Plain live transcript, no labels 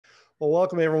Well,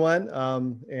 welcome everyone,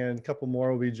 and a couple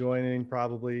more will be joining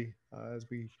probably as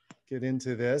we get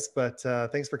into this. But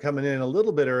thanks for coming in a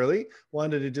little bit early.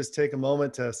 Wanted to just take a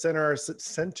moment to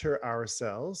center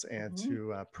ourselves and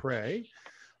to pray.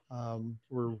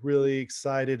 We're really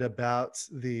excited about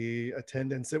the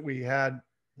attendance that we had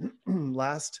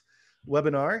last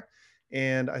webinar.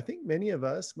 And I think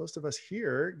most of us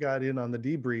here got in on the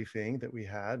debriefing that we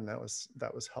had, and that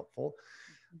was helpful.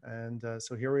 And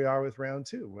so here we are with round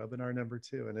 2, webinar number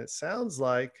 2. And it sounds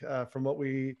like from what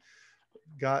we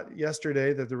got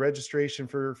yesterday that the registration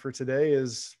for today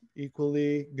is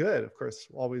equally good. Of course,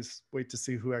 we'll always wait to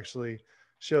see who actually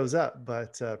shows up,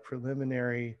 but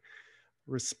preliminary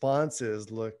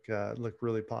responses look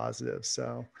really positive.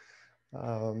 So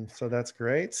that's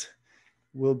great.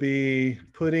 We'll be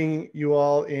putting you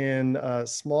all in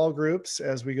small groups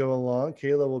as we go along.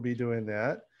 Kayla will be doing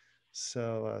that.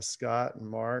 So Scott and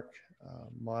Mark,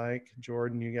 Mike,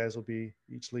 Jordan, you guys will be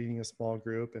each leading a small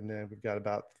group. And then we've got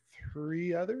about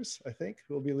 3 others, I think,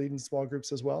 who will be leading small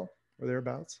groups as well, or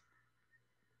thereabouts.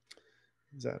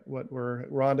 Is that what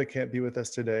Rhonda can't be with us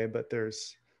today, but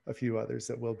there's a few others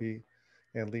that will be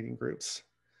and leading groups.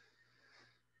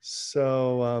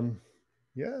 So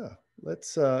yeah,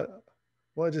 let's want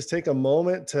to just take a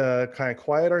moment to kind of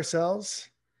quiet ourselves,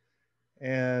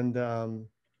 and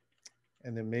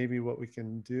then maybe what we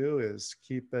can do is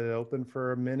keep it open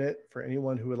for a minute for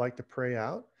anyone who would like to pray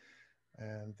out.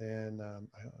 And then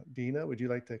Dina, would you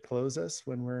like to close us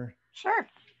when we're... Sure,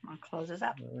 I'll close us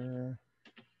up.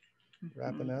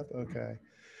 Wrapping up? Okay.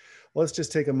 Well, let's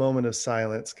just take a moment of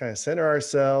silence, kind of center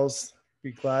ourselves,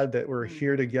 be glad that we're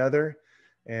here together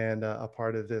and a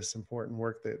part of this important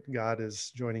work that God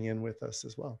is joining in with us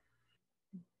as well.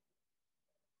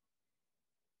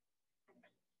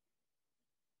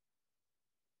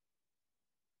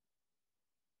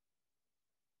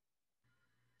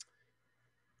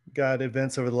 God,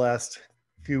 events over the last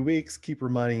few weeks keep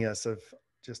reminding us of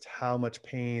just how much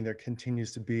pain there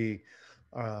continues to be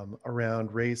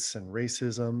around race and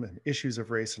racism and issues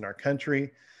of race in our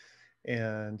country.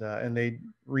 And they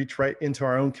reach right into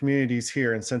our own communities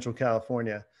here in Central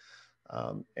California.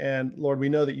 And Lord, we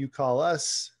know that you call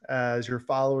us as your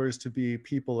followers to be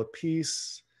people of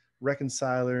peace,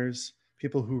 reconcilers,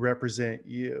 people who represent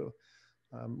you.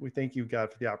 We thank you, God,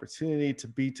 for the opportunity to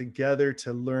be together,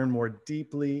 to learn more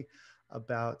deeply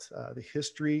about the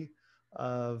history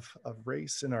of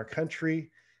race in our country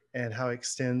and how it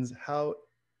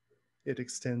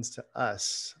extends to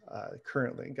us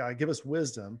currently. God, give us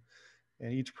wisdom,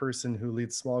 and each person who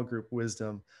leads small group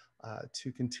wisdom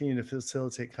to continue to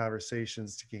facilitate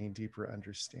conversations to gain deeper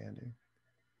understanding.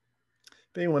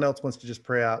 If anyone else wants to just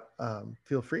pray out,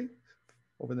 feel free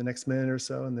over the next minute or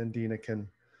so, and then Dina can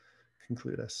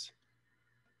conclude us.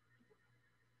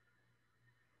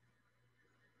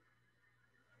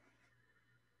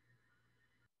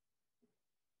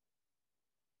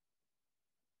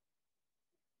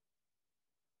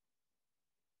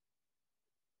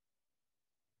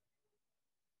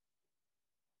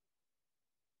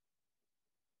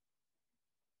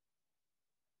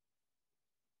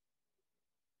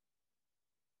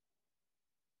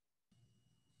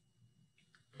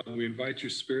 We invite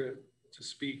your spirit to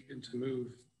speak and to move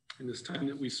in this time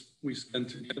that we spend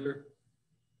together.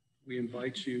 We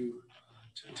invite you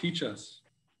to teach us,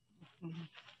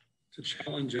 to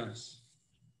challenge us,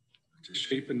 to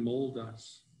shape and mold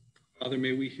us. Father,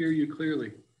 may we hear you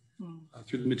clearly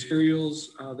through the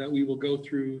materials that we will go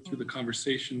through the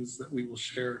conversations that we will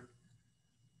share.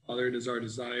 Father, it is our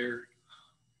desire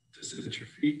to sit at your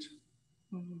feet,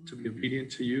 to be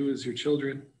obedient to you as your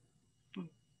children.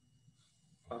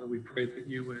 Father, we pray that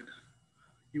you would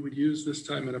use this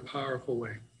time in a powerful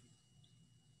way.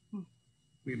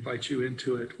 We invite you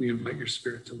into it. We invite your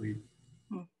spirit to lead.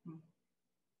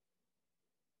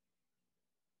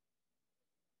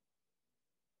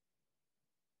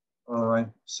 I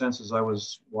sense as I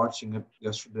was watching it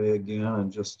yesterday again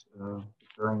and just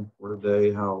preparing for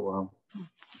today how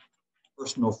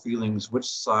personal feelings, which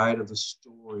side of the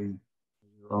story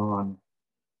you're on,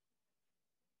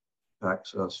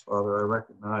 impacts us. Father, I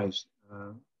recognize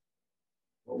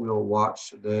what we'll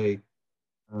watch today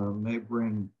may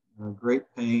bring great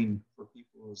pain for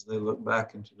people as they look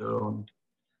back into their own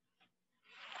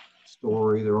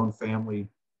story, their own family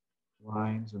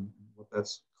lines, and what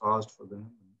that's caused for them.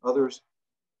 And others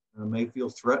may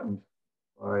feel threatened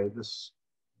by this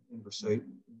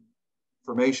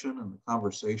information and the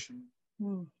conversation.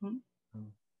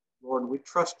 Lord, we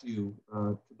trust you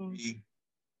to be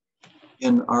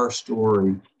in our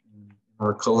story, in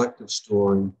our collective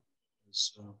story,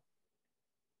 as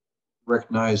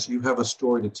recognize you have a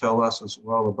story to tell us as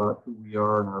well about who we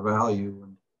are and our value,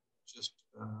 and just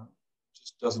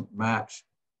doesn't match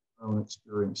our own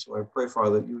experience. So I pray,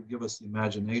 Father, that you would give us the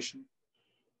imagination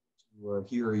to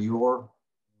hear your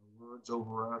words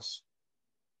over us,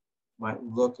 might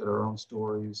look at our own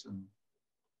stories and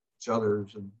each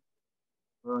other's and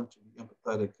learn to be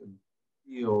empathetic and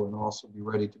feel, and also be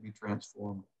ready to be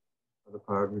transformed by the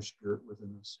power of your Spirit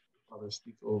within us. Father,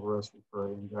 speak over us, we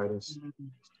pray, and guide us. Mm-hmm.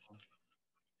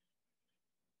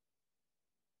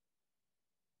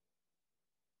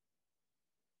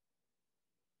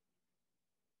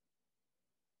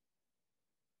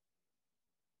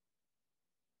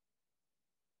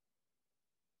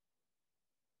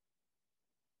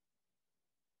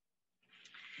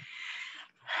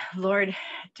 Lord,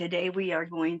 today we are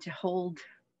going to hold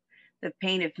the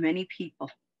pain of many people.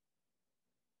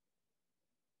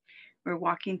 We're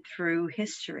walking through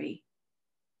history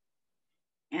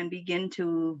and begin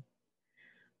to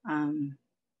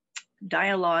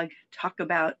dialogue, talk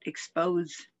about,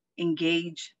 expose,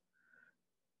 engage,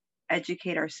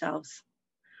 educate ourselves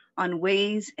on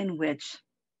ways in which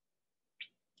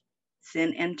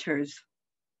sin enters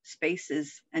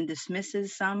spaces and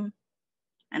dismisses some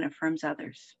and affirms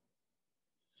others,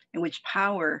 in which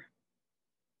power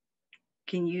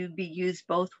can be used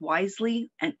both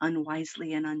wisely and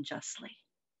unwisely and unjustly.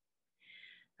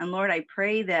 And Lord, I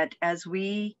pray that as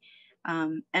we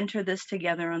enter this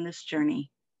together on this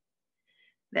journey,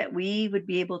 that we would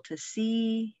be able to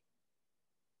see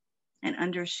and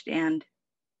understand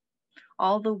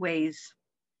all the ways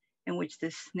in which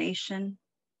this nation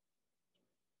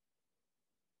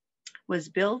was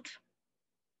built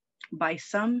by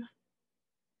some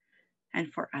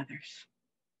and for others.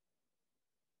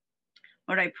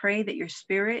 Lord, I pray that your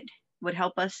Spirit would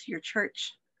help us, your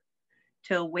church,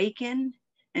 to awaken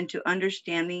into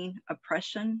understanding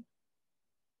oppression,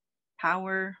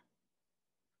 power,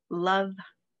 love,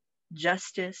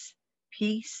 justice,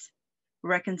 peace,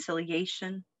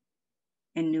 reconciliation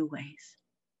in new ways.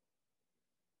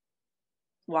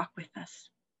 Walk with us.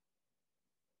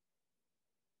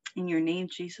 In your name,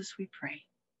 Jesus, we pray.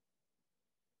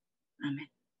 Amen.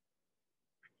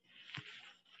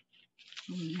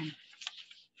 Amen.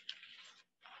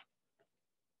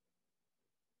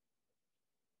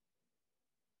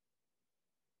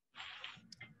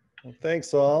 Well,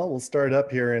 thanks all. We'll start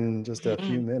up here in just a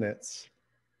few minutes.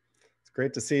 It's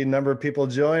great to see a number of people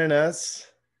joining us.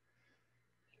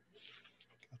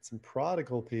 Got some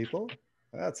prodigal people.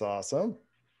 That's awesome.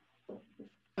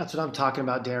 That's what I'm talking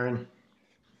about, Darren.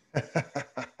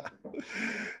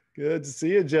 Good to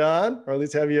see you, John, or at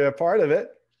least have you a part of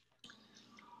it.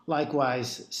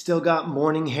 Likewise, still got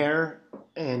morning hair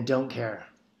and don't care.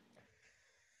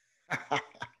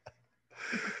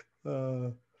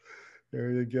 There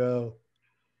you go.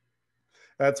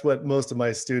 That's what most of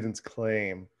my students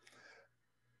claim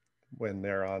when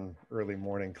they're on early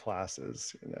morning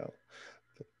classes. You know,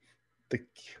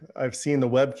 I've seen the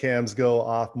webcams go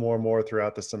off more and more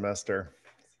throughout the semester.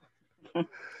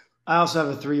 I also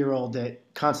have a 3-year-old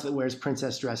that constantly wears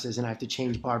princess dresses, and I have to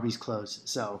change Barbie's clothes.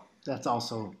 So that's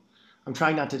also, I'm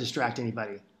trying not to distract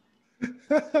anybody.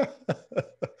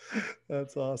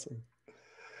 That's awesome.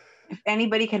 If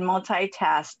anybody can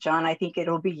multitask, John, I think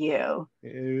it'll be you.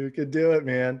 You could do it,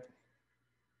 man.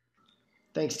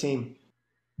 Thanks, team.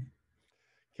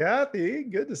 Kathy,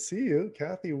 good to see you.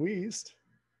 Kathy Wiest.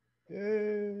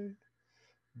 Yay.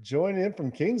 Joining in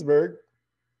from Kingsburg.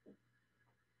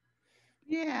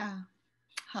 Yeah.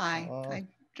 Hi. I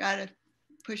got to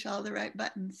push all the right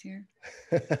buttons here.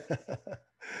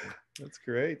 That's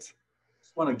great.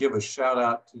 Just want to give a shout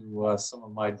out to some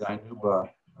of my Dinuba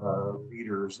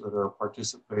leaders that are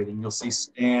participating. You'll see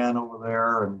Stan over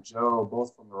there and Joe,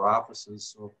 both from their offices.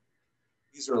 So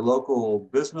these are local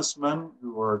businessmen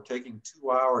who are taking 2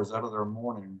 hours out of their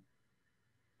morning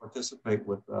to participate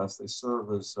with us. They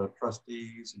serve as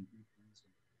trustees and deacons.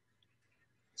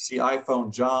 See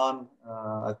iPhone John.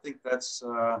 I think that's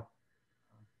I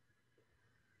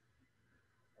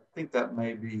think that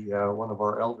may be one of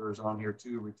our elders on here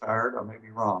too, retired. I may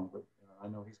be wrong, but I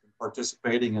know he's been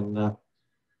participating, and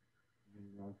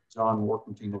John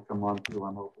Workington will come on too,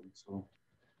 I'm hoping. So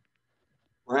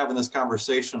we're having this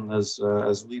conversation as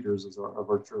leaders of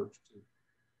our church too.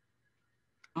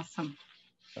 Awesome.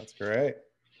 That's great.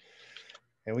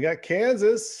 And we got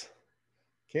Kansas.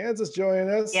 Kansas joining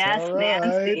us. Yes, all right.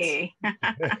 Nancy.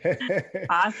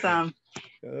 Awesome.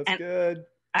 That's and good.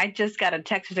 I just got a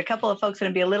text. There's a couple of folks going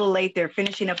to be a little late. They're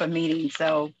finishing up a meeting,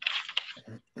 so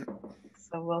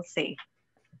we'll see.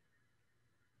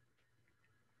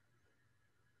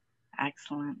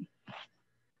 Excellent.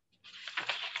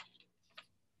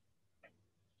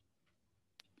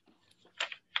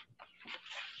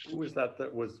 Who was that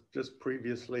was just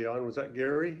previously on? Was that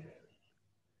Gary?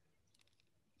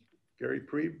 Gary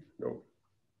Preeb? No.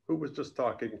 Who was just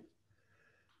talking?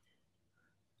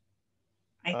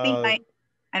 I think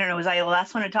I don't know, was I the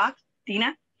last one to talk,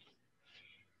 Dina?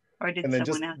 Or did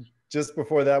someone else? Just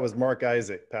before that was Mark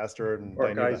Isaac, pastor and Mark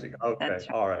Dina. Isaac, okay, That's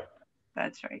right. all right.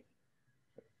 That's right.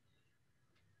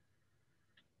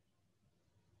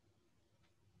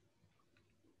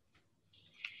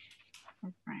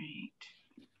 All right.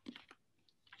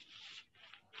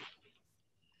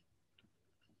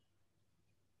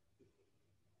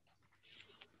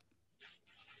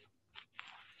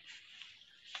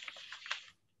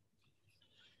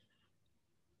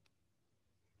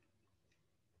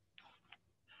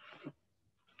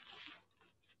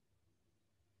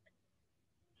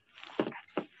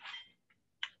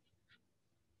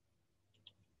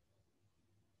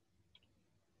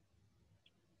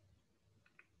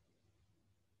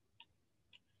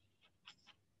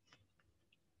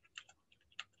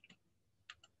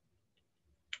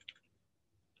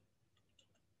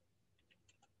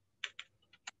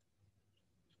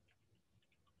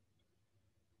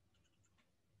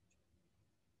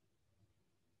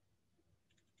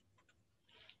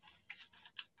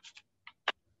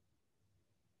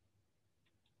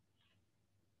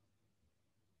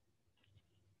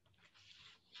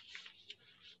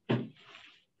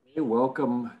 Hey,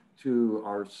 welcome to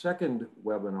our second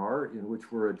webinar in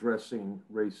which we're addressing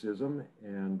racism,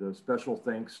 and special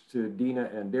thanks to Dina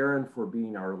and Darren for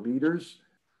being our leaders.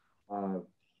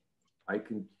 I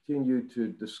continue to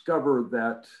discover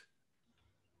that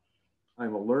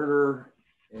I'm a learner,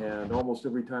 and almost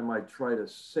every time I try to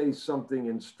say something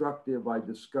instructive, I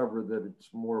discover that it's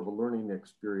more of a learning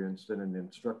experience than an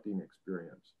instructing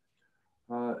experience.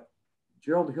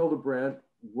 Gerald Hildebrandt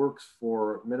works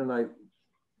for Mennonite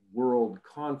World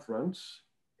Conference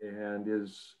and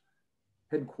is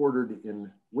headquartered in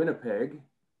Winnipeg.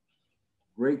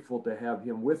 Grateful to have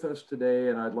him with us today,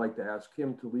 and I'd like to ask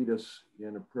him to lead us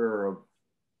in a prayer of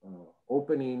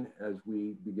opening as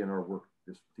we begin our work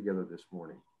together this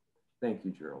morning. Thank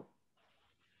you, Gerald.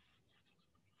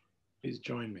 Please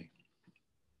join me.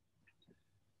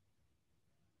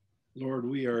 Lord,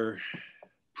 we are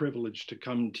privileged to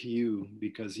come to you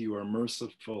because you are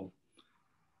merciful,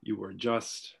 you are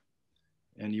just,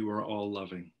 and you are all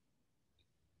loving.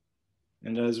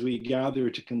 And as we gather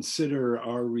to consider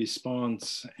our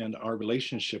response and our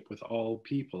relationship with all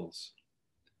peoples,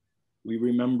 we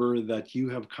remember that you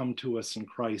have come to us in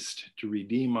Christ to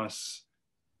redeem us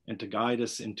and to guide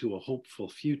us into a hopeful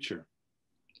future.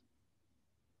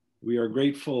 We are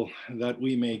grateful that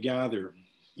we may gather,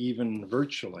 even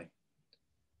virtually,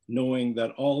 knowing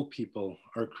that all people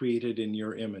are created in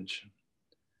your image,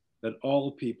 that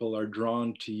all people are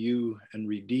drawn to you and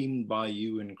redeemed by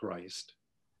you in Christ,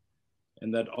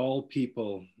 and that all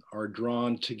people are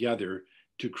drawn together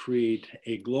to create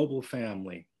a global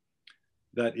family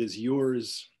that is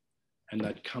yours and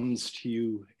that comes to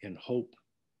you in hope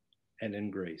and in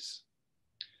grace.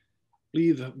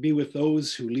 Please be with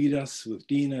those who lead us, with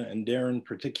Dina and Darren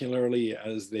particularly,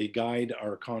 as they guide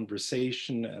our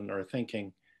conversation and our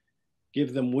thinking.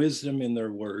 Give them wisdom in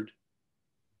their word,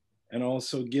 and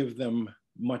also give them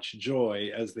much joy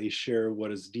as they share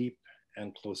what is deep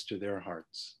and close to their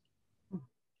hearts.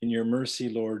 In your mercy,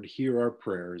 Lord, hear our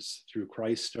prayers through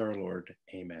Christ our Lord.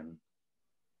 Amen.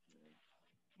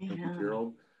 Thank you,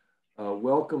 Gerald.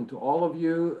 Welcome to all of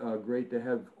you. Great to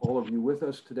have all of you with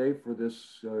us today for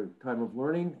this time of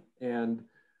learning. And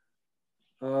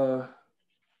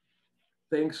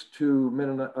thanks to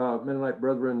Mennonite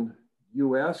Brethren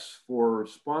US for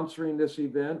sponsoring this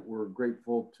event. We're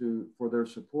grateful for their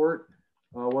support.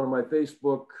 One of my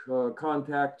Facebook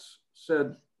contacts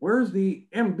said, "Where's the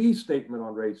MB statement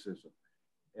on racism?"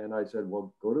 And I said,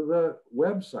 "Well, go to the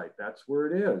website. That's where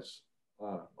it is."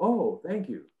 "Oh, thank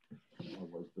you,"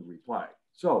 was the reply.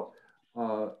 So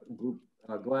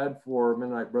glad for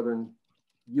Mennonite Brethren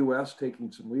US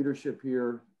taking some leadership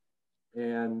here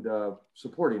and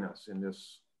supporting us in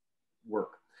this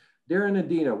work. Darren and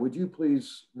Dina, would you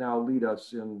please now lead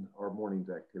us in our morning's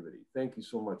activity? Thank you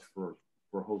so much for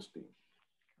hosting.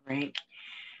 Great.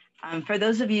 For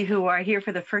those of you who are here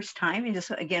for the first time, I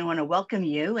just again want to welcome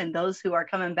you, and those who are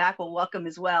coming back will welcome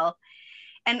as well.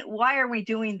 And why are we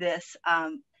doing this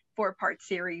four-part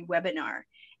series webinar?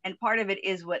 And part of it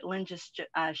is what Lynn just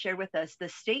shared with us. The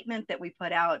statement that we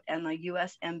put out and the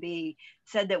USMB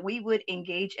said that we would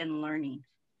engage in learning.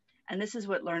 And this is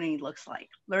what learning looks like.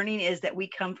 Learning is that we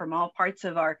come from all parts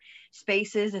of our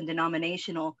spaces and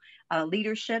denominational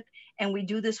leadership, and we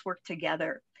do this work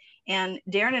together. And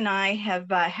Darren and I have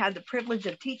had the privilege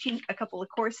of teaching a couple of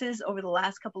courses over the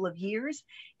last couple of years.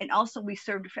 And also we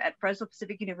served at Fresno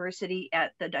Pacific University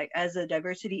as a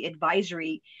diversity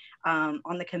advisory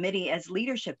on the committee as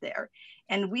leadership there.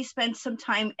 And we spent some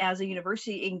time as a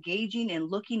university engaging and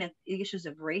looking at the issues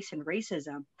of race and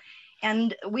racism.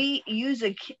 And we use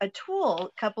a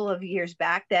tool a couple of years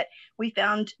back that we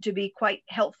found to be quite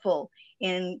helpful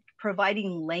in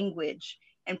providing language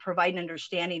and providing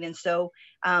understanding. And so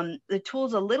the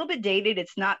tool's a little bit dated.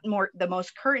 It's not the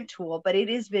most current tool, but it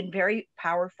has been very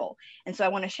powerful. And so I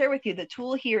want to share with you, the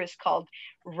tool here is called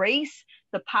Race,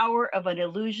 the Power of an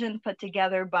Illusion, put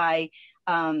together by,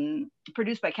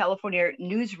 produced by California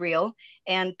Newsreel,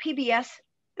 and PBS,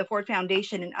 the Ford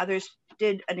Foundation, and others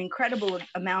did an incredible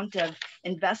amount of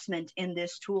investment in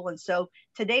this tool. And so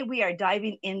today we are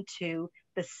diving into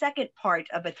the second part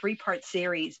of a 3-part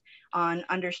series on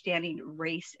understanding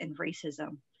race and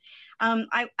racism.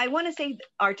 I want to say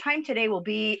our time today will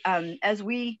be, as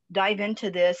we dive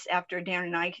into this, after Darren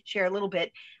and I share a little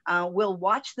bit, we'll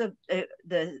watch the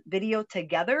video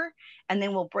together, and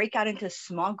then we'll break out into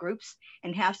small groups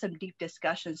and have some deep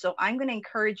discussion. So I'm going to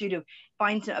encourage you to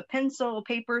find a pencil,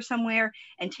 paper somewhere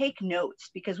and take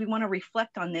notes, because we want to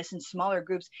reflect on this in smaller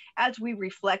groups as we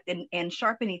reflect and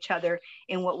sharpen each other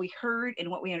in what we heard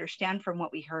and what we understand from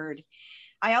what we heard.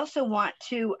 I also want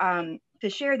to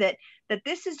share that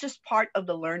this is just part of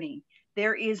the learning.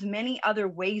 There is many other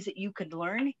ways that you could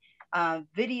learn.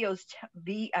 Videos,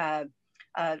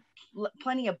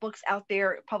 plenty of books out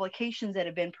there, publications that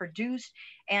have been produced,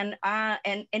 and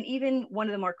even one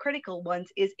of the more critical ones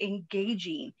is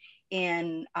engaging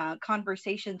in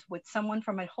conversations with someone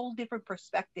from a whole different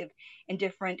perspective and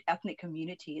different ethnic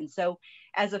community. And so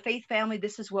as a faith family,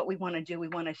 this is what we want to do. We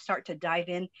want to start to dive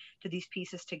in to these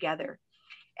pieces together.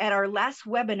 At our last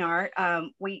webinar,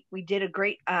 we did a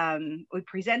great, we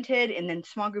presented, and then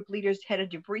small group leaders had a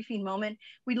debriefing moment.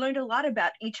 We learned a lot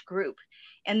about each group.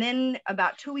 And then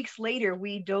about 2 weeks later,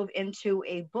 we dove into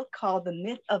a book called The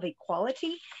Myth of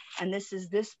Equality. And this is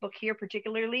this book here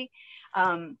particularly,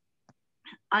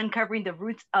 uncovering the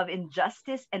roots of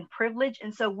injustice and privilege.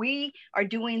 And so we are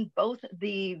doing both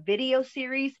the video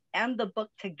series and the book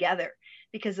together,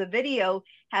 because the video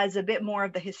has a bit more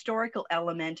of the historical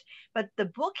element, but the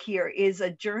book here is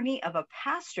a journey of a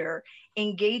pastor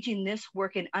engaging this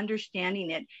work and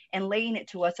understanding it and laying it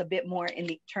to us a bit more in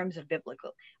the terms of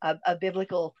a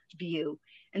biblical view.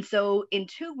 And so in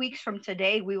 2 weeks from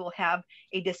today, we will have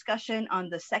a discussion on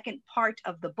the second part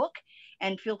of the book,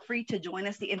 and feel free to join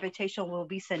us. The invitation will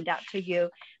be sent out to you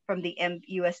from the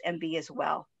USMB as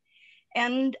well.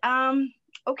 And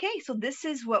okay, so this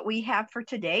is what we have for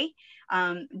today.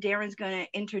 Darren's going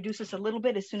to introduce us a little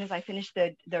bit as soon as I finish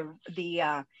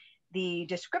the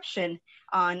description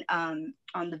on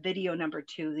the video number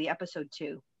 2, the episode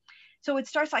 2. So it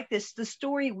starts like this: the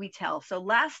story we tell. So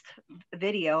last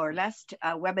video or last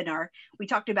webinar, we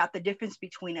talked about the difference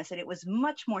between us, and it was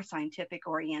much more scientific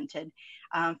oriented.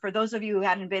 For those of you who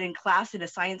hadn't been in a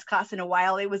science class in a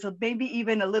while, it was maybe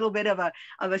even a little bit of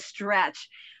a stretch.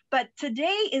 But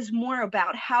today is more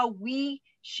about how we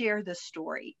share the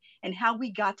story and how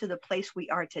we got to the place we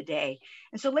are today.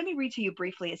 And so let me read to you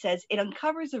briefly. It says, it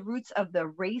uncovers the roots of the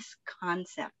race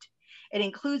concept. It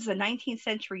includes the 19th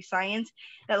century science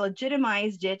that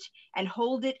legitimized it and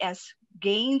hold it as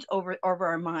gains over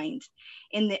our minds.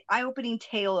 In the eye-opening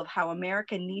tale of how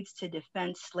America needs to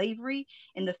defend slavery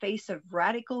in the face of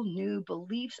radical new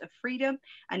beliefs of freedom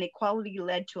and equality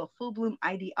led to a full-bloom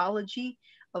ideology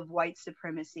of white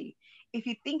supremacy. If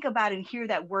you think about and hear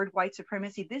that word white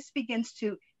supremacy, this begins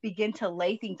to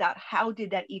lay things out. How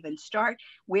did that even start?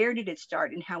 Where did it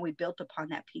start? And how we built upon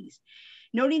that piece.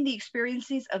 Noting the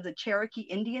experiences of the Cherokee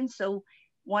Indians, so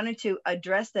wanted to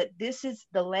address that this is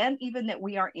the land even that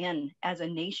we are in as a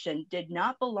nation did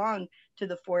not belong to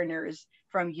the foreigners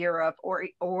from Europe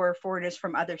or foreigners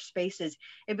from other spaces.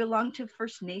 It belonged to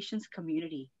First Nations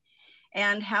community.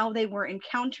 And how they were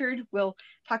encountered. We'll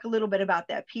talk a little bit about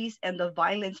that piece and the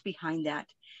violence behind that.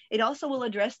 It also will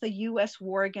address the U.S.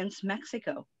 war against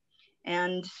Mexico,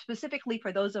 and specifically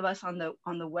for those of us on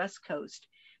the West Coast,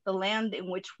 the land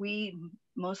in which we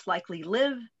most likely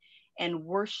live and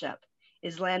worship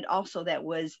is land also that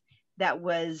was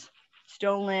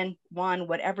stolen, won,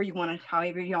 however you want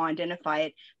to identify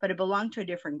it, but it belonged to a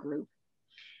different group.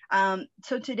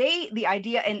 So today, the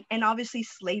idea, and obviously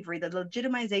slavery, the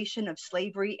legitimization of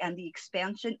slavery and the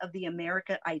expansion of the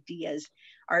America ideas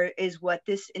is what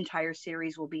this entire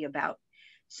series will be about.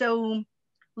 So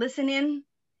listen in,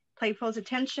 pay close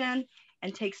attention,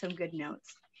 and take some good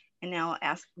notes. And now I'll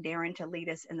ask Darren to lead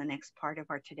us in the next part of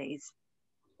our today's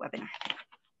webinar.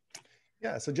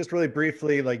 Yeah, so just really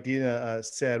briefly, like Dina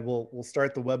said, we'll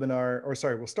start the webinar, or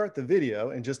sorry, we'll start the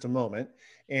video in just a moment.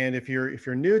 And if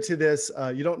you're new to this,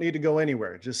 you don't need to go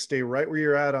anywhere. Just stay right where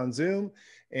you're at on Zoom,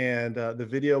 and the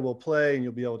video will play, and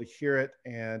you'll be able to hear it,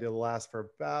 and it'll last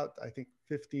for about, I think,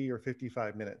 50 or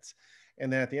 55 minutes.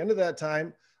 And then at the end of that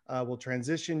time, we'll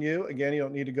transition you. Again, you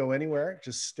don't need to go anywhere.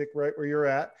 Just stick right where you're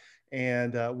at,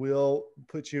 and we'll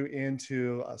put you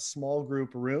into small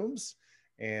group rooms.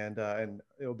 And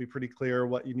it'll be pretty clear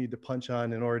what you need to punch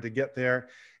on in order to get there.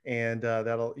 And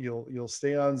you'll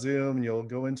stay on Zoom, and you'll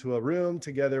go into a room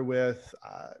together with,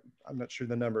 I'm not sure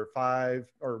the number,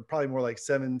 5, or probably more like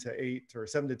 7 to 8 or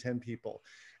 7 to 10 people.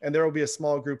 And there will be a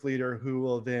small group leader who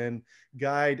will then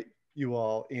guide you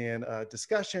all in a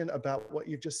discussion about what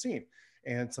you've just seen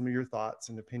and some of your thoughts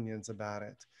and opinions about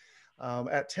it.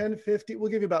 At 10:50, we'll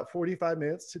give you about 45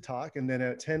 minutes to talk. And then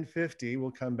at 10:50,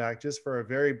 we'll come back just for a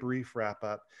very brief wrap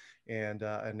up and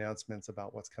announcements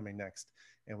about what's coming next.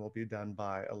 And we'll be done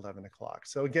by 11 o'clock.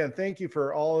 So again, thank you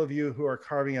for all of you who are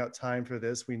carving out time for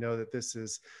this. We know that this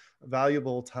is a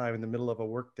valuable time in the middle of a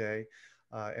work day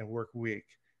and work week.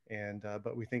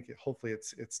 But we think hopefully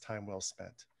it's time well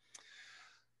spent.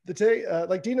 Today,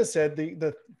 like Dina said,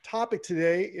 the topic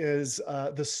today is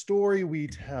the story we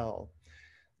tell.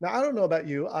 Now, I don't know about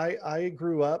you. I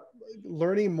grew up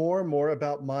learning more and more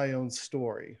about my own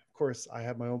story. Of course, I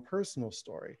have my own personal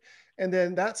story. And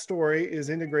then that story is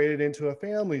integrated into a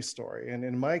family story. And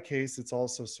in my case, it's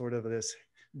also sort of this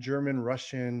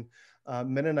German-Russian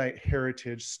Mennonite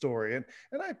heritage story. And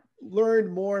I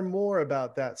learned more and more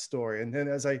about that story. And then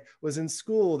as I was in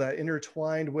school, that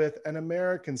intertwined with an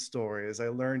American story as I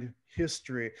learned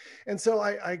history. And so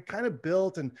I kind of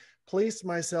built and placed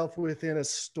myself within a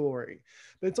story.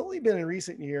 But it's only been in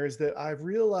recent years that I've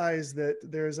realized that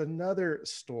there's another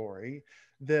story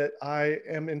that I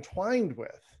am entwined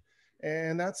with.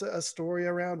 And that's a story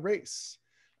around race.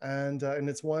 And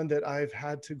it's one that I've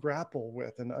had to grapple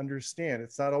with and understand.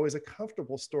 It's not always a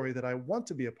comfortable story that I want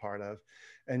to be a part of,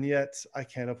 and yet I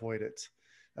can't avoid it.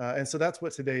 And so that's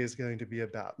what today is going to be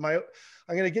about. I'm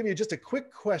going to give you just a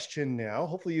quick question now.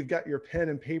 Hopefully you've got your pen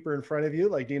and paper in front of you,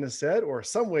 like Dina said, or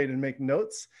some way to make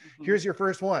notes. Mm-hmm. Here's your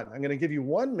first one. I'm going to give you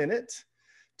 1 minute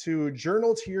to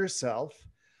journal to yourself.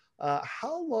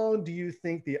 How long do you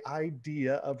think the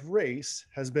idea of race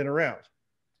has been around?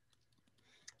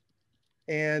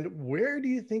 And where do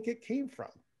you think it came from?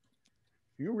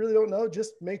 If you really don't know,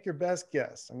 just make your best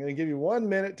guess. I'm going to give you 1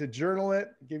 minute to journal it,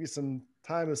 give you some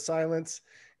time of silence,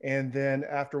 and then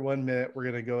after 1 minute, we're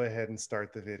going to go ahead and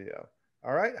start the video.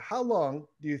 All right, how long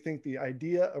do you think the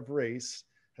idea of race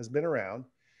has been around,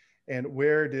 and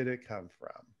where did it come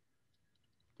from?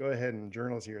 Go ahead and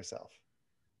journal to yourself.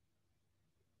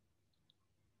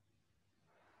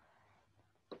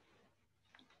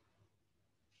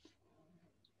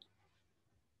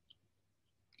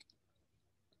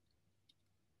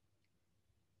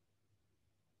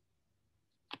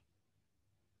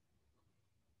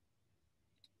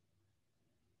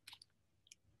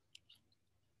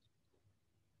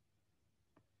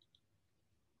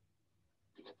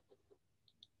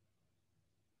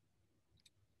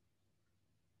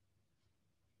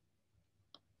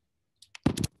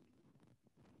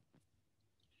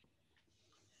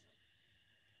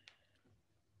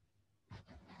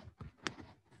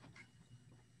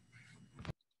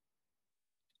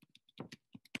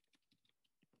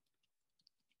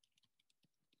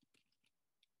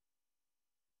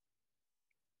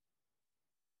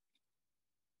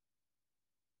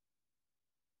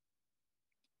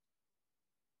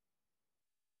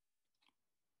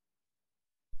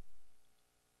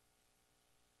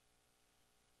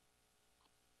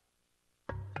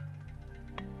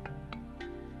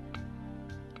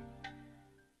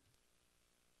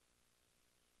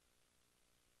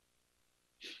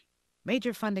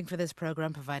 Major funding for this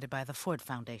program provided by the Ford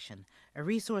Foundation, a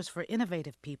resource for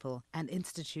innovative people and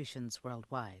institutions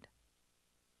worldwide.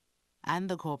 And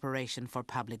the Corporation for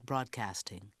Public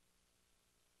Broadcasting.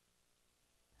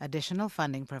 Additional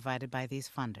funding provided by these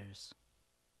funders.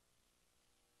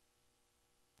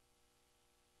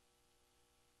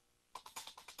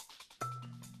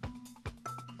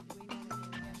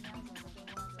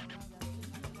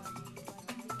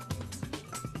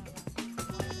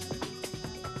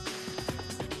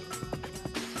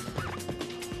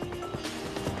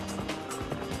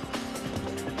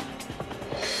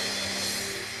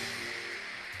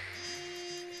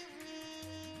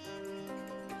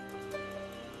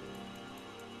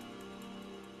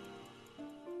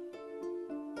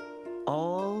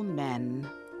 All men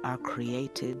are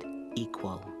created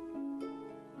equal.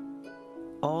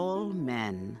 All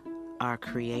men are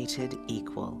created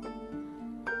equal.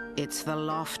 It's the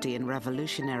lofty and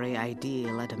revolutionary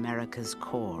ideal at America's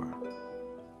core.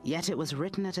 Yet it was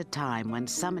written at a time when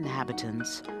some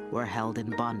inhabitants were held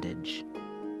in bondage,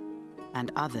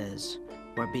 and others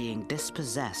were being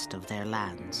dispossessed of their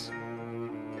lands.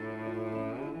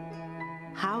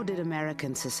 How did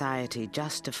American society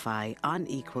justify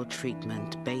unequal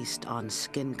treatment based on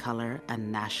skin color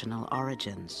and national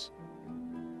origins?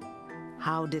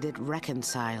 How did it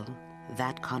reconcile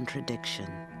that contradiction?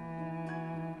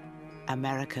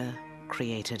 America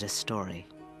created a story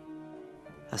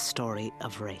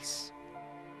of race.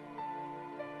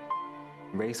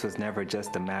 Race was never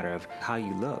just a matter of how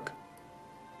you look.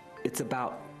 It's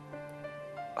about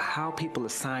how people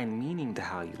assign meaning to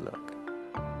how you look.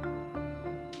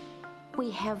 We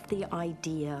have the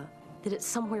idea that it's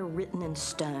somewhere written in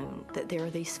stone that there are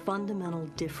these fundamental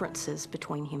differences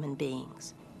between human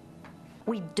beings.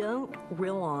 We don't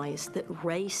realize that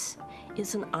race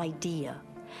is an idea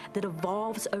that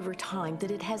evolves over time, that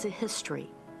it has a history,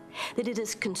 that it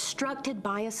is constructed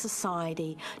by a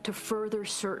society to further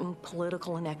certain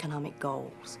political and economic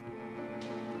goals.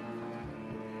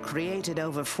 Created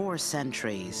over 4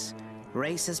 centuries,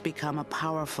 race has become a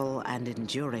powerful and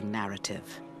enduring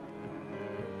narrative.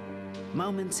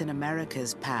 Moments in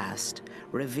America's past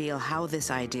reveal how this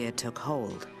idea took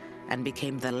hold and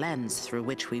became the lens through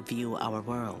which we view our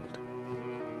world.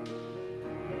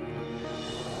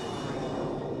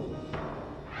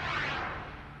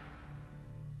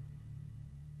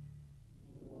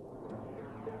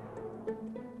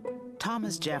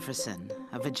 Thomas Jefferson,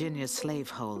 a Virginia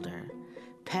slaveholder,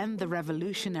 penned the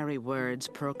revolutionary words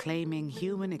proclaiming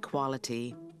human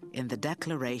equality in the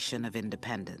Declaration of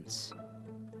Independence.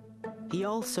 He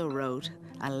also wrote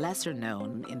a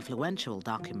lesser-known, influential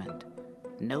document,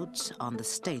 Notes on the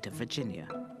State of Virginia.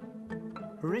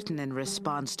 Written in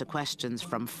response to questions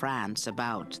from France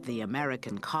about the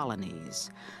American colonies,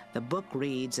 the book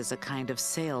reads as a kind of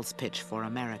sales pitch for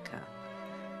America.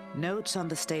 Notes on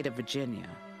the State of Virginia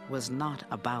was not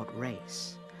about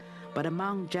race, but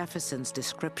among Jefferson's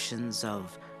descriptions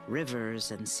of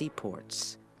rivers and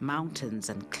seaports, mountains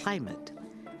and climate,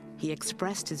 he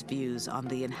expressed his views on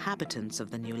the inhabitants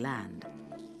of the new land,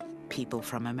 people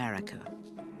from America,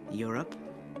 Europe,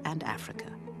 and Africa.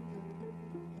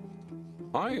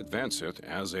 I advance it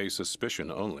as a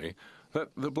suspicion only that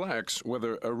the blacks,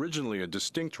 whether originally a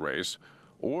distinct race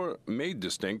or made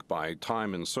distinct by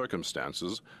time and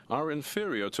circumstances, are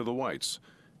inferior to the whites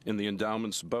in the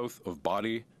endowments both of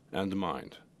body and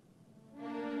mind.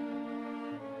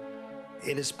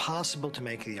 It is possible to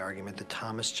make the argument that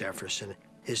Thomas Jefferson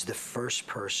is the first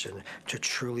person to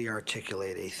truly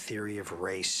articulate a theory of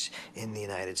race in the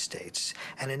United States.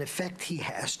 And in effect, he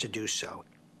has to do so.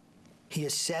 He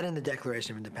has said in the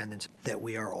Declaration of Independence that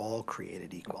we are all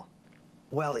created equal.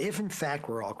 Well, if in fact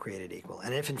we're all created equal,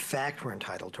 and if in fact we're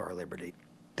entitled to our liberty,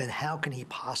 then how can he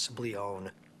possibly own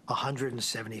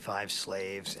 175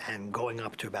 slaves and going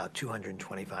up to about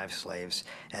 225 slaves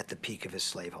at the peak of his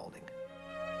slaveholding?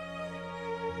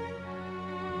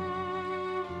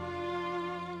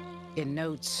 In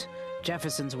Notes,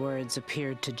 Jefferson's words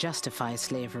appeared to justify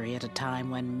slavery at a time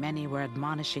when many were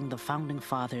admonishing the Founding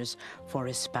Fathers for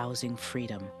espousing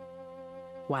freedom,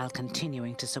 while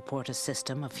continuing to support a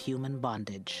system of human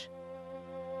bondage.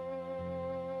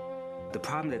 The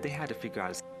problem that they had to figure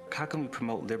out is how can we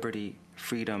promote liberty,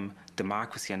 freedom,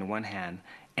 democracy on the one hand,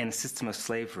 and a system of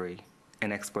slavery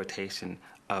and exploitation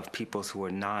of peoples who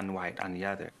are non-white on the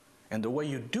other. And the way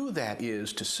you do that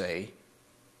is to say,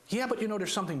 yeah, but you know,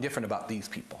 there's something different about these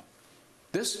people.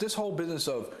 This whole business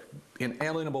of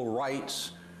inalienable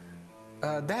rights,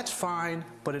 that's fine,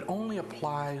 but it only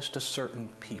applies to certain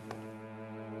people.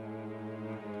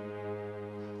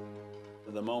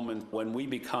 The moment when we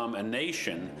become a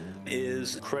nation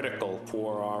is critical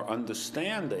for our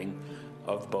understanding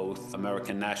of both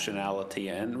American nationality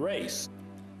and race.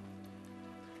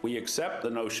 We accept the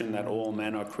notion that all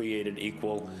men are created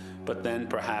equal, but then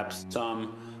perhaps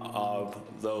some of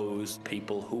those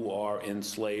people who are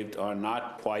enslaved are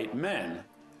not quite men.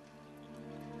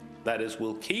 That is,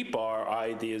 we'll keep our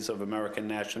ideas of American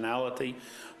nationality,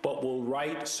 but we'll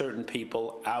write certain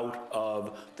people out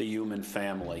of the human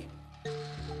family.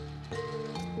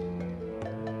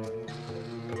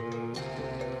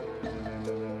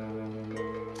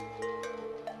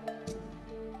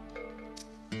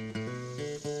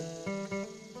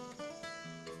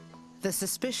 The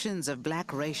suspicions of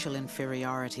black racial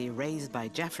inferiority raised by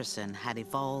Jefferson had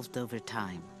evolved over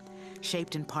time,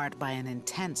 shaped in part by an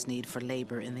intense need for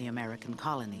labor in the American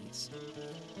colonies.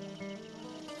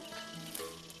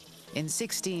 In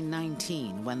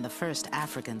 1619, when the first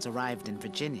Africans arrived in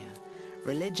Virginia,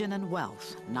 Religion and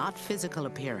wealth, not physical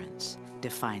appearance,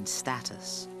 defined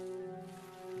status.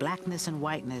 Blackness and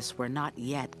whiteness were not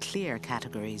yet clear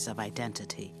categories of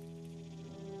identity.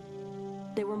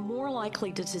 They were more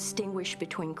likely to distinguish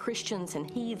between Christians and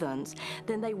heathens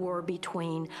than they were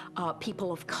between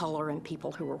people of color and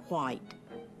people who were white.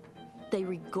 They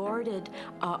regarded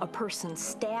a person's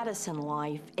status in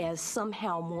life as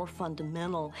somehow more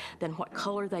fundamental than what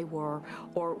color they were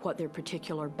or what their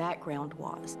particular background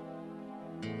was.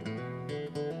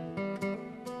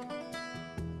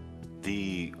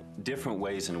 The different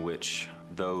ways in which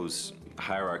those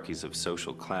hierarchies of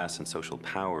social class and social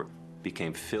power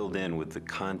became filled in with the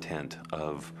content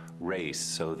of race,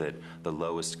 so that the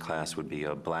lowest class would be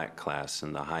a black class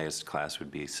and the highest class would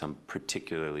be some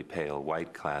particularly pale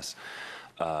white class.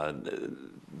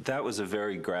 That was a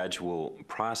very gradual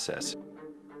process.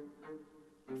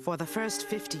 For the first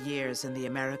 50 years in the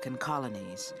American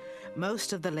colonies,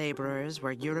 most of the laborers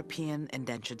were European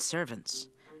indentured servants,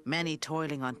 many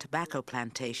toiling on tobacco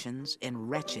plantations in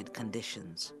wretched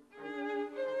conditions.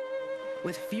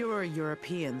 With fewer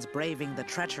Europeans braving the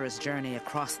treacherous journey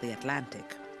across the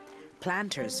Atlantic,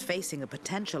 planters facing a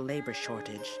potential labor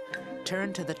shortage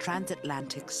turned to the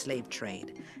transatlantic slave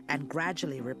trade and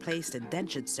gradually replaced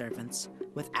indentured servants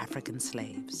with African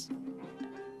slaves.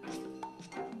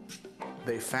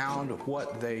 They found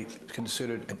what they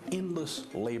considered an endless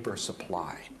labor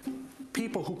supply.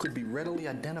 People who could be readily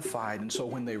identified, and so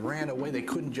when they ran away, they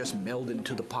couldn't just meld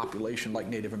into the population like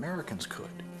Native Americans could.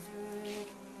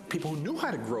 People who knew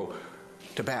how to grow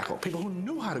tobacco, people who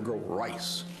knew how to grow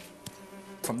rice.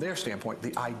 From their standpoint,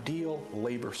 the ideal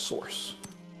labor source.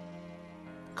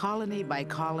 Colony by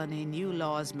colony, new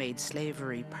laws made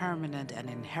slavery permanent and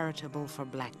inheritable for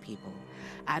black people.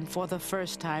 And for the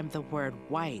first time, the word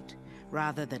white,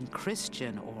 rather than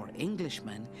Christian or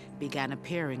Englishman, began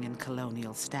appearing in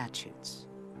colonial statutes.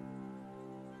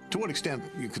 To what extent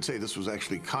you could say this was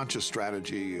actually conscious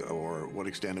strategy, or what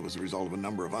extent it was the result of a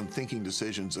number of unthinking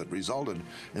decisions that resulted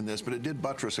in this, but it did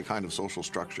buttress a kind of social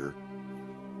structure.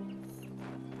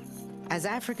 As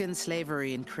African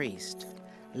slavery increased,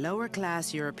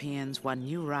 lower-class Europeans won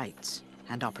new rights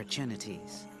and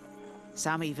opportunities.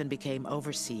 Some even became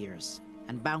overseers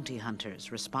and bounty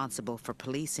hunters responsible for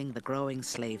policing the growing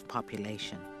slave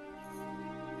population.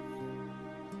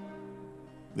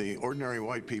 The ordinary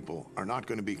white people are not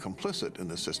going to be complicit in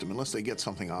this system unless they get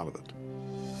something out of it.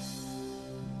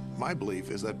 My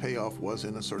belief is that payoff was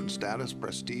in a certain status,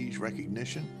 prestige,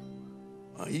 recognition,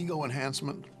 ego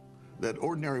enhancement that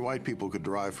ordinary white people could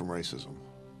derive from racism.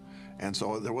 And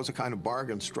so there was a kind of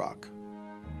bargain struck.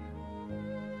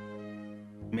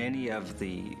 Many of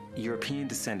the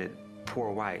European-descended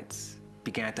poor whites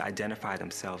began to identify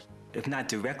themselves, if not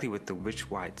directly with the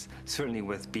rich whites, certainly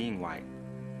with being white.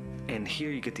 And here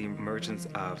you get the emergence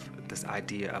of this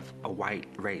idea of a white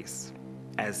race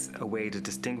as a way to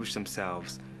distinguish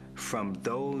themselves from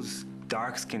those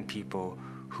dark-skinned people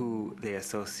who they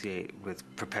associate with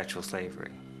perpetual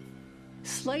slavery.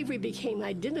 Slavery became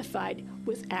identified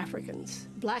with Africans.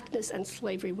 Blackness and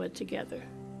slavery went together.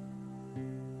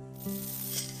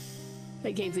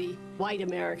 They gave the white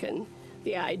American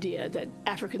the idea that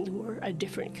Africans were a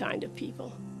different kind of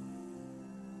people.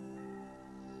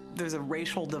 There's a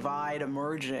racial divide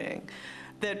emerging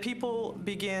that people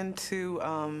begin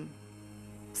to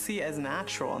see as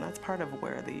natural, and that's part of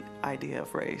where the idea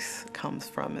of race comes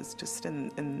from, is just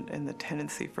in the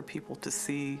tendency for people to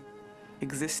see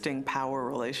existing power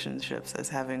relationships as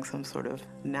having some sort of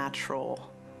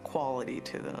natural quality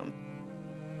to them.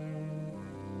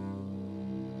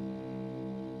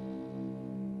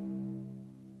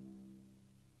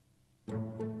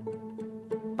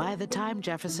 By the time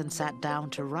Jefferson sat down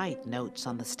to write Notes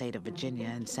on the State of Virginia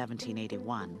in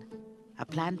 1781, a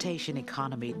plantation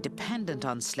economy dependent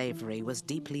on slavery was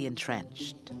deeply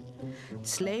entrenched.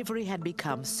 Slavery had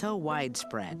become so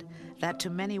widespread that to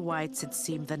many whites it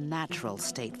seemed the natural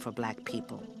state for black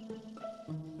people.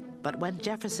 But when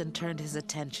Jefferson turned his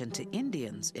attention to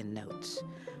Indians in Notes,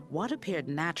 what appeared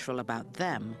natural about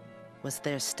them was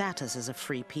their status as a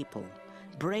free people,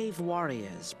 brave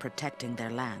warriors protecting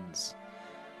their lands.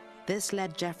 This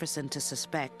led Jefferson to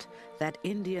suspect that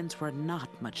Indians were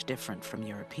not much different from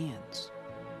Europeans.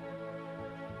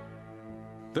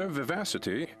 Their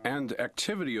vivacity and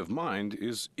activity of mind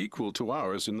is equal to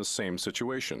ours in the same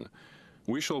situation.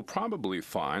 We shall probably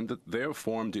find that they are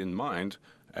formed in mind,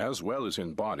 as well as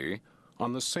in body,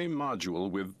 on the same module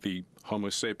with the Homo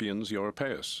sapiens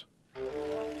europaeus.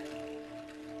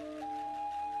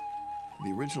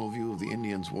 The original view of the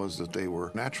Indians was that they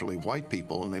were naturally white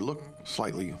people and they looked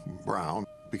slightly brown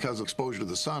because of exposure to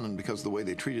the sun and because of the way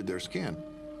they treated their skin.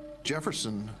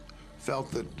 Jefferson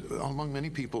felt that, among many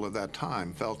people at that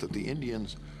time, felt that the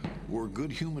Indians were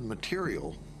good human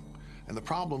material, and the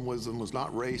problem with them was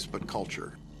not race but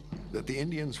culture. That the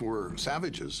Indians were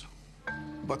savages,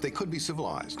 but they could be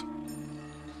civilized.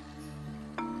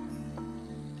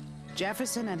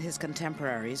 Jefferson and his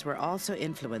contemporaries were also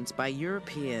influenced by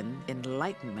European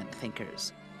Enlightenment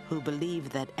thinkers who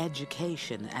believed that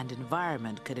education and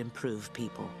environment could improve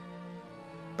people.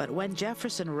 But when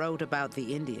Jefferson wrote about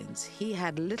the Indians, he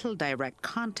had little direct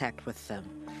contact with them.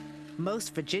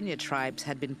 Most Virginia tribes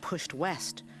had been pushed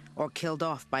west or killed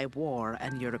off by war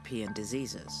and European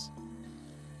diseases.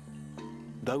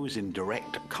 Those in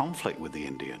direct conflict with the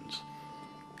Indians,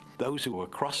 those who were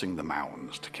crossing the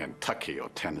mountains to Kentucky or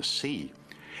Tennessee,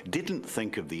 didn't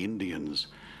think of the Indians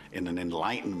in an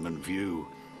Enlightenment view.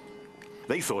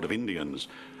 They thought of Indians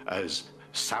as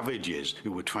savages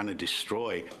who were trying to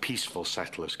destroy peaceful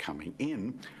settlers coming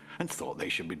in and thought they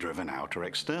should be driven out or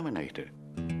exterminated.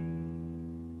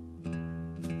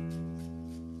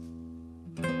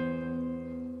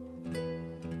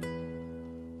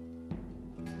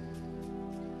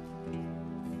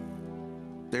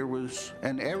 There was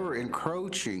an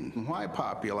ever-encroaching white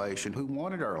population who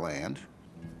wanted our land.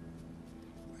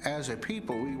 As a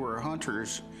people, we were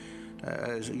hunters.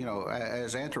 As you know,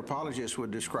 as anthropologists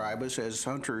would describe us, as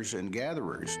hunters and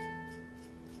gatherers.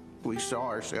 We saw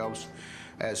ourselves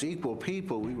as equal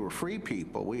people. We were free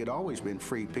people. We had always been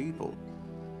free people.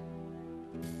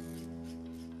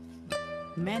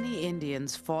 Many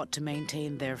Indians fought to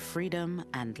maintain their freedom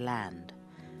and land.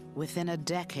 Within a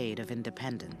decade of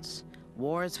independence,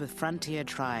 wars with frontier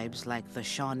tribes like the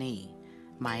Shawnee,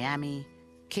 Miami,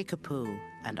 Kickapoo,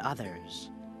 and others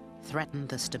threatened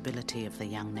the stability of the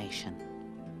young nation.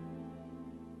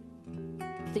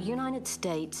 The United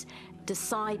States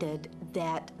decided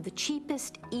that the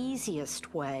cheapest,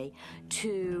 easiest way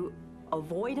to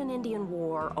avoid an Indian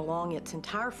war along its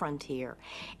entire frontier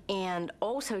and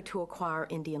also to acquire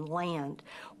Indian land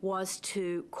was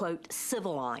to, quote,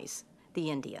 civilize the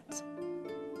Indians.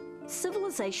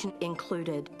 Civilization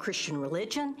included Christian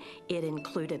religion, it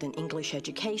included an English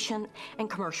education,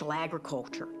 and commercial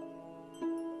agriculture.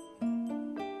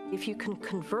 If you can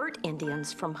convert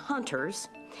Indians from hunters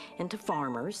into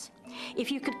farmers, if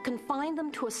you could confine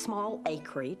them to a small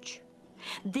acreage,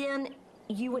 then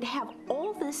you would have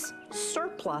all this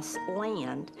surplus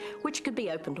land which could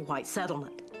be open to white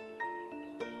settlement.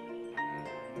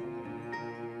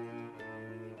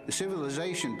 The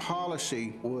civilization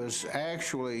policy was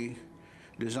actually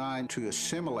designed to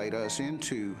assimilate us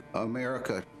into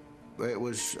America. It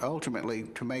was ultimately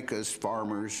to make us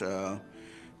farmers,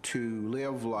 to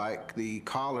live like the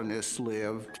colonists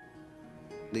lived.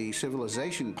 The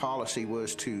civilization policy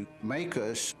was to make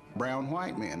us brown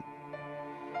white men.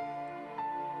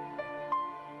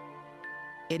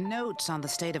 In notes on the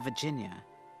state of Virginia,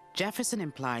 Jefferson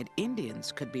implied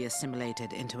Indians could be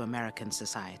assimilated into American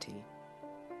society.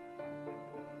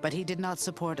 But he did not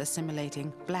support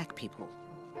assimilating black people.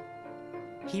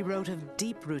 He wrote of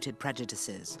deep-rooted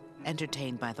prejudices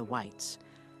entertained by the whites,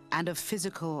 and of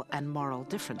physical and moral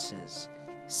differences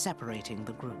separating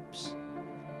the groups.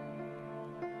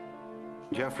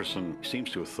 Jefferson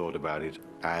seems to have thought about it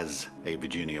as a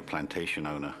Virginia plantation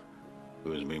owner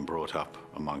who has been brought up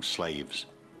among slaves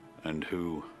and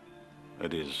who,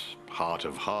 at his heart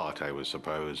of heart, I would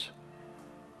suppose,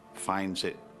 finds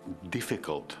it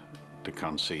difficult to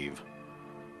conceive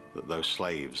that those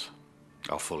slaves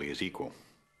are fully as equal.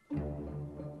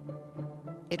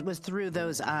 It was through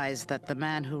those eyes that the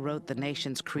man who wrote the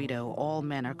nation's credo, "All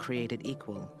men are created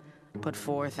equal," put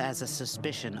forth as a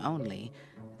suspicion only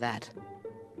that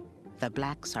the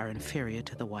blacks are inferior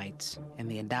to the whites in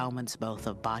the endowments both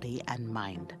of body and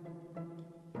mind.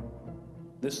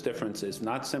 This difference is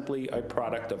not simply a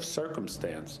product of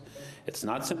circumstance. It's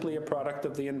not simply a product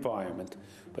of the environment,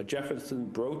 but Jefferson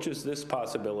broaches this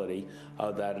possibility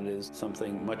that it is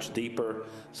something much deeper,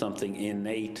 something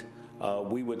innate.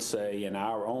 We would say in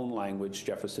our own language,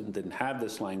 Jefferson didn't have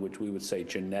this language, we would say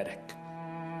genetic.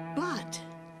 But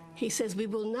he says we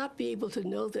will not be able to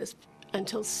know this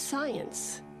until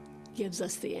science gives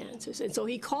us the answers. And so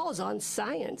he calls on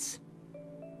science.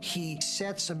 He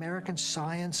sets American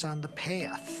science on the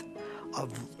path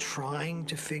of trying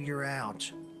to figure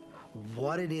out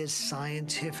what it is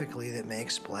scientifically that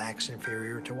makes blacks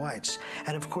inferior to whites.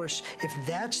 And of course, if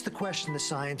that's the question the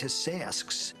scientist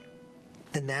asks,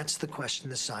 then that's the question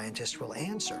the scientist will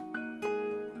answer.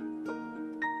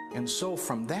 And so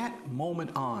from that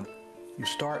moment on, you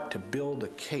start to build a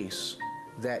case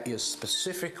that is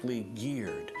specifically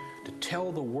geared to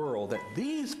tell the world that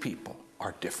these people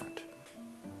are different.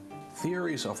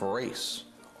 Theories of race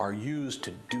are used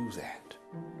to do that.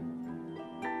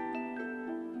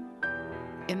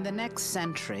 In the next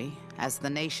century, as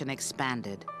the nation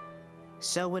expanded,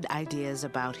 so would ideas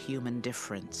about human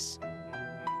difference.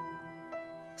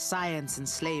 Science and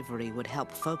slavery would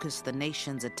help focus the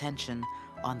nation's attention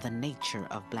on the nature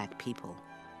of black people.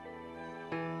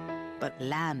 But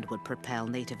land would propel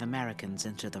Native Americans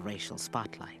into the racial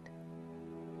spotlight.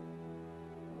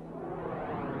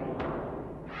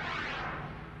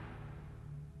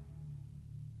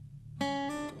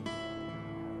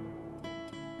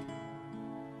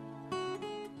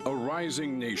 A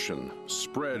rising nation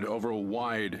spread over a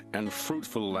wide and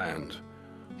fruitful land,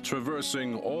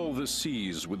 traversing all the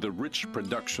seas with the rich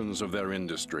productions of their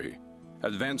industry,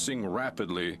 advancing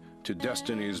rapidly to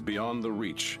destinies beyond the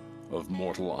reach of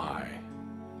mortal eye.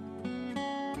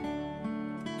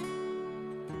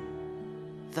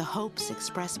 The hopes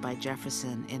expressed by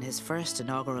Jefferson in his first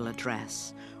inaugural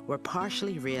address were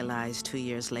partially realized 2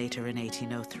 years later in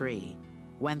 1803,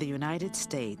 when the United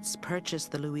States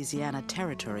purchased the Louisiana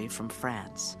Territory from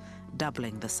France,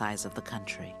 doubling the size of the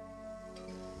country.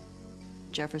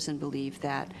 Jefferson believed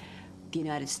that the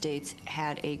United States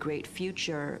had a great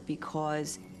future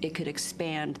because it could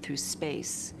expand through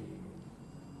space,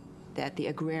 that the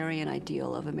agrarian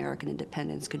ideal of American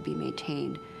independence could be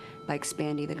maintained by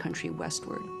expanding the country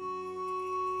westward.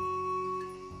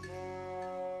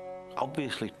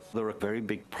 Obviously, there are very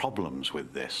big problems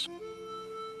with this.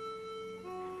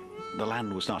 The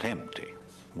land was not empty.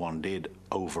 One did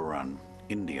overrun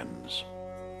Indians.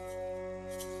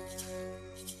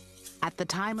 At the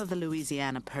time of the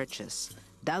Louisiana Purchase,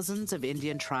 dozens of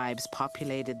Indian tribes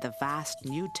populated the vast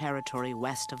new territory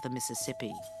west of the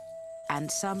Mississippi. And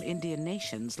some Indian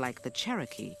nations, like the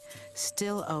Cherokee,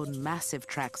 still own massive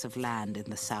tracts of land in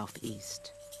the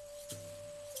southeast.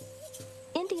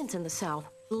 Indians in the South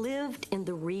lived in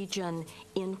the region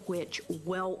in which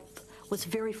wealth was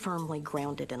very firmly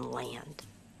grounded in land.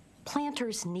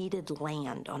 Planters needed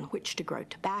land on which to grow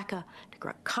tobacco, to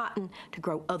grow cotton, to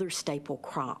grow other staple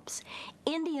crops.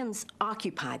 Indians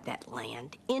occupied that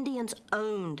land. Indians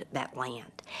owned that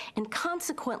land. And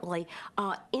consequently,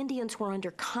 Indians were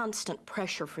under constant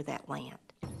pressure for that land.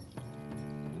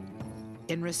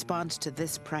 In response to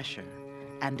this pressure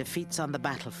and defeats on the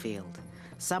battlefield,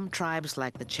 some tribes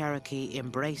like the Cherokee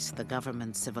embraced the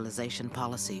government's civilization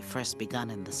policy first begun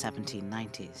in the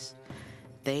 1790s.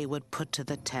 They would put to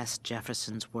the test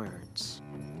Jefferson's words.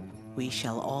 "We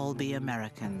shall all be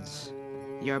Americans.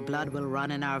 Your blood will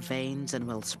run in our veins and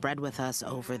will spread with us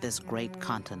over this great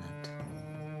continent."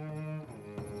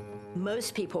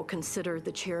 Most people consider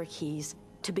the Cherokees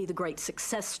to be the great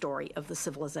success story of the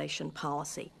civilization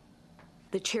policy.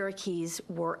 The Cherokees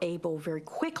were able very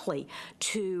quickly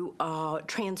to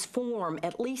transform,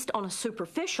 at least on a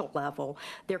superficial level,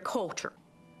 their culture.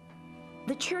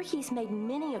 The Cherokees made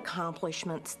many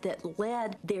accomplishments that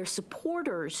led their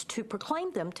supporters to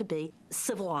proclaim them to be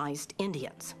civilized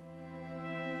Indians.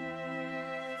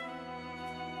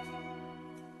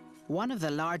 One of the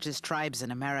largest tribes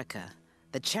in America,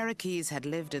 the Cherokees had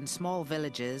lived in small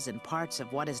villages in parts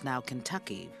of what is now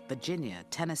Kentucky, Virginia,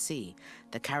 Tennessee,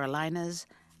 the Carolinas,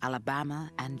 Alabama,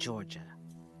 and Georgia.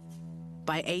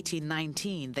 By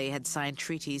 1819, they had signed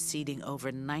treaties ceding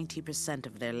over 90%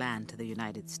 of their land to the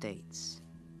United States.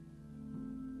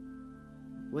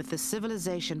 With the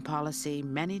civilization policy,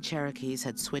 many Cherokees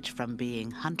had switched from being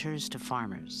hunters to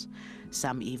farmers.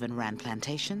 Some even ran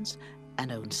plantations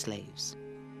and owned slaves.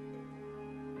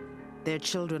 Their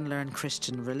children learned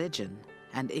Christian religion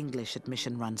and English at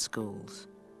mission-run schools.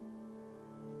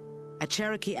 A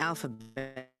Cherokee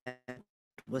alphabet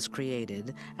was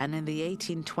created, and in the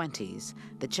 1820s,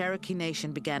 the Cherokee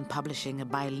Nation began publishing a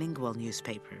bilingual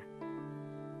newspaper.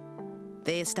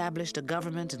 They established a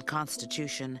government and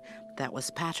constitution that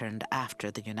was patterned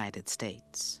after the United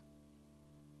States.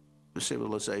 The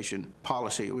civilization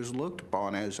policy was looked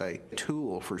upon as a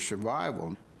tool for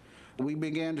survival. We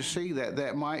began to see that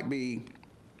that might be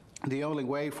the only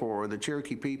way for the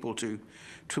Cherokee people to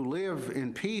live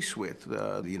in peace with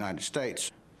the United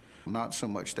States. Not so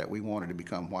much that we wanted to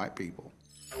become white people.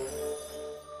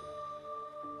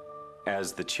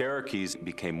 As the Cherokees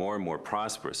became more and more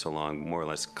prosperous along more or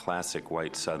less classic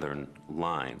white Southern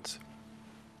lines,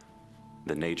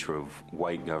 the nature of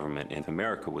white government in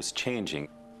America was changing.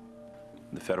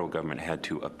 The federal government had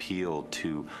to appeal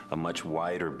to a much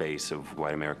wider base of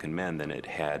white American men than it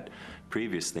had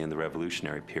previously in the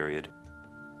Revolutionary period.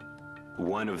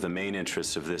 One of the main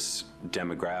interests of this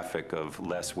demographic of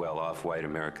less well-off white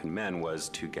American men was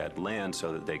to get land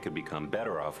so that they could become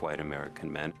better off white American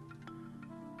men.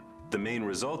 The main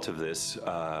result of this,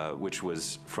 which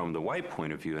was from the white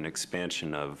point of view, an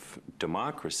expansion of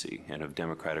democracy and of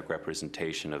democratic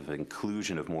representation, of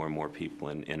inclusion of more and more people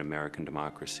in American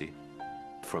democracy.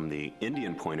 From the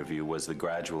Indian point of view was the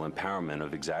gradual empowerment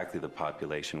of exactly the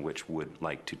population which would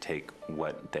like to take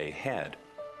what they had.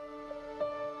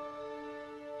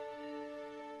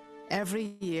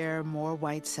 Every year, more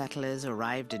white settlers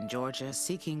arrived in Georgia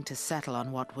seeking to settle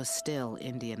on what was still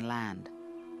Indian land.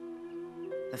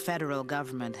 The federal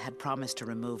government had promised to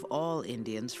remove all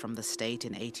Indians from the state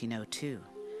in 1802.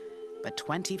 But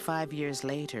 25 years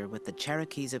later, with the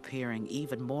Cherokees appearing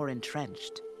even more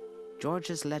entrenched,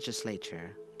 Georgia's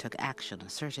legislature took action,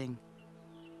 asserting,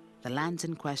 "The lands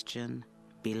in question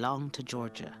belong to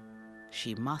Georgia.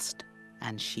 She must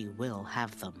and she will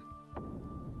have them."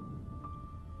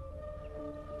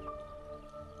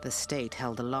 The state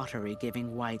held a lottery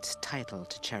giving whites title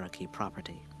to Cherokee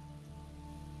property.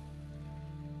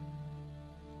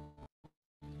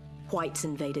 Whites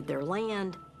invaded their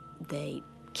land, they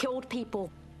killed people,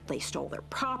 they stole their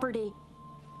property,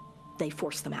 they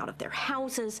forced them out of their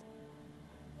houses.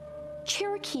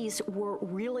 Cherokees were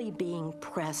really being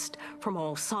pressed from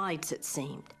all sides, it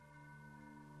seemed.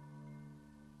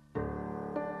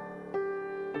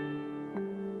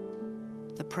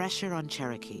 The pressure on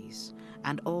Cherokees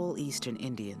and all Eastern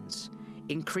Indians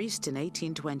increased in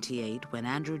 1828 when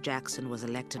Andrew Jackson was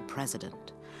elected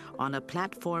president on a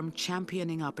platform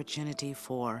championing opportunity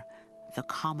for the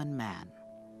common man.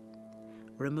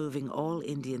 Removing all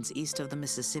Indians east of the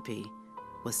Mississippi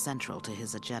was central to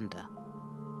his agenda.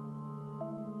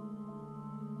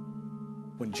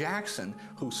 When Jackson,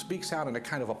 who speaks out in a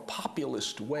kind of a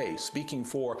populist way, speaking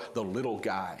for the little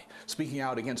guy, speaking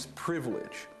out against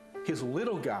privilege, his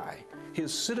little guy,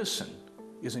 his citizen,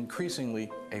 is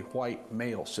increasingly a white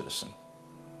male citizen.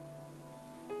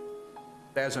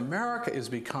 As America is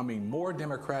becoming more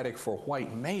democratic for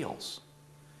white males,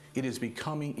 it is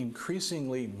becoming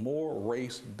increasingly more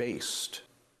race-based.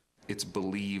 It's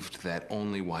believed that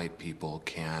only white people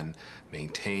can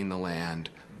maintain the land,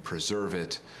 preserve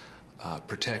it,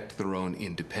 protect their own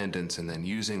independence, and then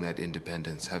using that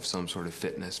independence have some sort of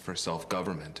fitness for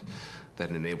self-government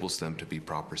that enables them to be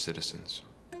proper citizens.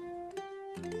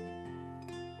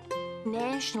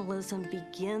 Nationalism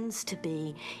begins to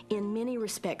be, in many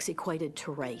respects, equated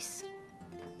to race.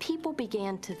 People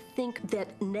began to think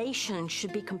that nations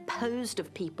should be composed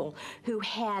of people who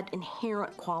had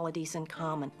inherent qualities in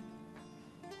common.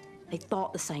 They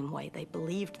thought the same way, they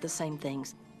believed the same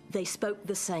things, they spoke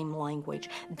the same language,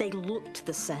 they looked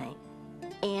the same.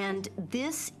 And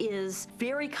this is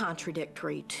very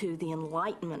contradictory to the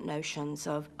Enlightenment notions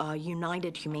of a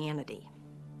united humanity.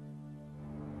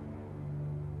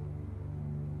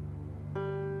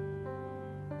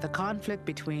 The conflict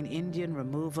between Indian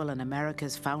removal and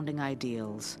America's founding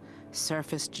ideals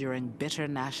surfaced during bitter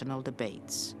national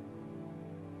debates.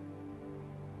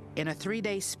 In a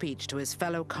 3-day speech to his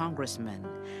fellow congressmen,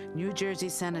 New Jersey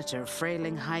Senator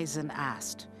Frelinghuysen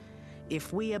asked,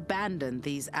 "If we abandon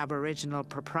these aboriginal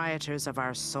proprietors of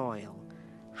our soil,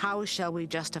 how shall we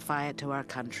justify it to our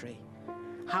country?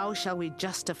 How shall we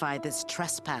justify this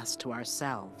trespass to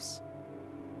ourselves?"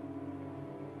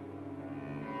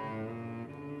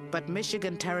 But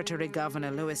Michigan Territory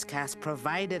Governor Lewis Cass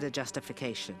provided a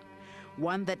justification,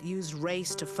 one that used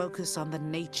race to focus on the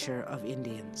nature of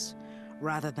Indians,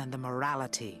 rather than the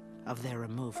morality of their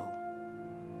removal.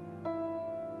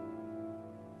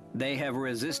 They have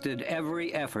resisted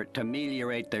every effort to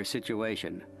ameliorate their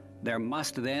situation. There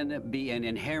must then be an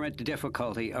inherent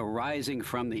difficulty arising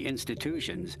from the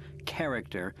institutions,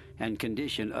 character, and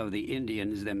condition of the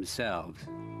Indians themselves.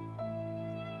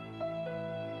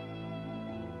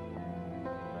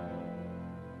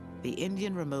 The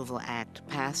Indian Removal Act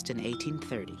passed in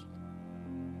 1830.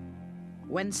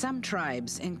 When some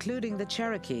tribes, including the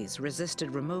Cherokees,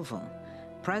 resisted removal,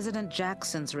 President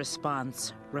Jackson's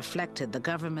response reflected the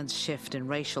government's shift in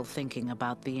racial thinking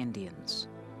about the Indians.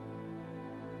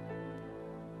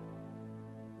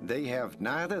 They have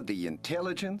neither the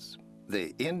intelligence,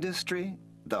 the industry,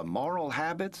 the moral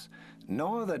habits,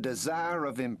 nor the desire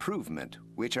of improvement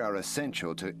which are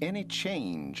essential to any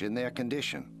change in their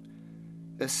condition.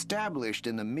 Established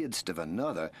in the midst of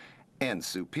another and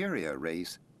superior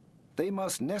race, they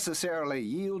must necessarily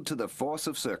yield to the force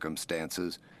of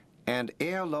circumstances and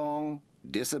ere long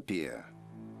disappear.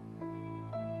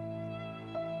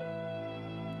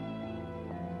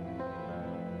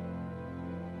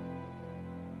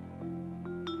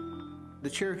 The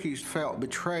Cherokees felt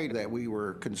betrayed that we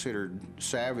were considered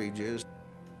savages.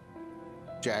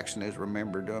 Jackson is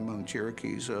remembered among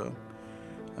Cherokees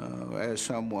as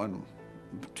someone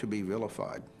to be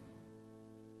vilified.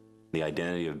 The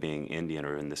identity of being Indian,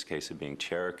 or in this case of being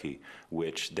Cherokee,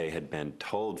 which they had been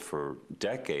told for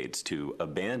decades to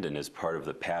abandon as part of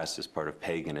the past, as part of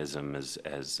paganism, as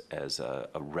a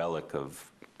relic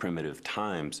of primitive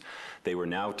times, they were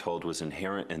now told was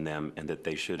inherent in them and that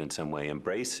they should in some way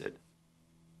embrace it.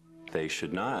 They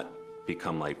should not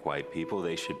become like white people.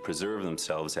 They should preserve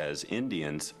themselves as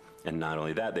Indians, and not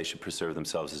only that, they should preserve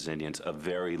themselves as Indians a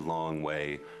very long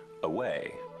way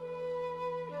away.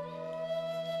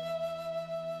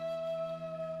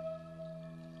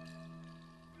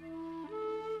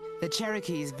 The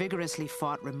Cherokees vigorously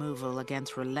fought removal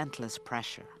against relentless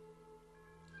pressure.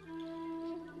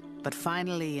 But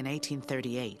finally, in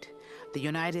 1838, the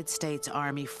United States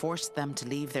Army forced them to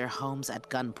leave their homes at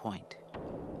gunpoint.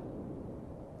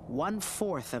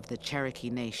 1/4 of the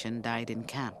Cherokee Nation died in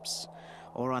camps,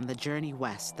 or on the journey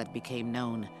west that became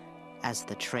known as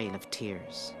the Trail of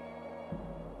Tears.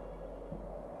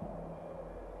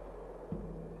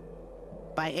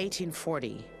 By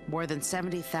 1840, more than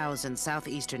 70,000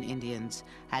 southeastern Indians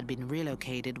had been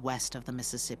relocated west of the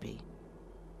Mississippi.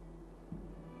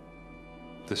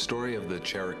 The story of the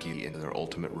Cherokee and their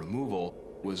ultimate removal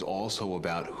was also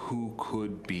about who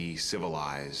could be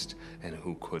civilized and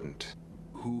who couldn't.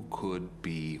 Who could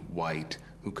be white,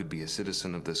 who could be a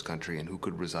citizen of this country, and who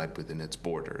could reside within its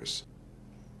borders.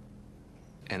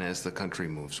 And as the country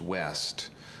moves west,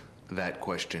 that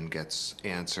question gets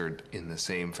answered in the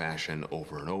same fashion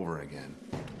over and over again.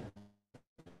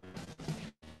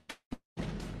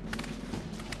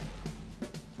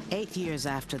 Eight years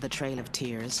after the Trail of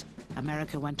Tears,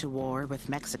 America went to war with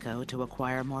Mexico to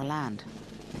acquire more land.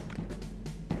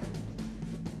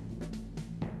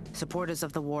 Supporters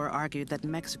of the war argued that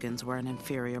Mexicans were an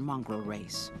inferior mongrel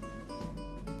race.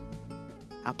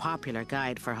 A popular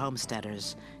guide for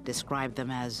homesteaders described them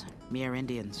as mere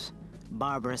Indians,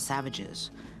 barbarous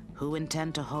savages who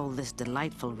intend to hold this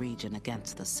delightful region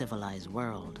against the civilized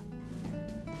world.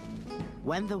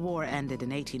 When the war ended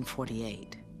in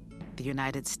 1848, the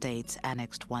United States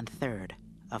annexed 1/3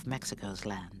 of Mexico's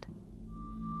land.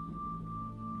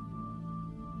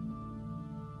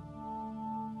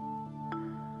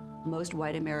 Most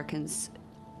white Americans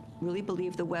really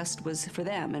believed the West was for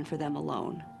them and for them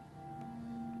alone.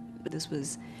 But this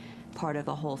was part of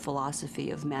a whole philosophy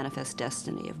of manifest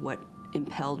destiny, of what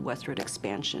impelled westward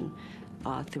expansion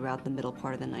throughout the middle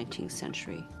part of the 19th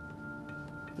century.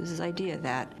 There's this idea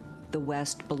that the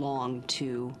West belonged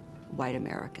to white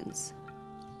Americans.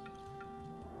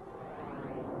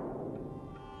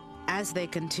 As they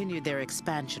continued their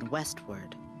expansion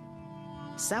westward,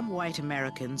 some white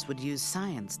Americans would use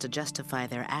science to justify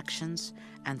their actions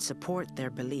and support their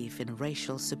belief in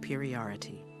racial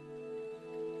superiority.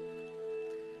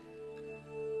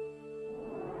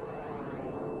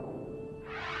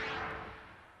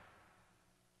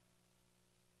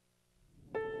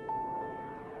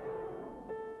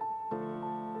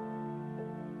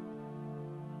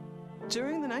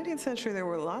 During the 19th century, there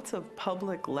were lots of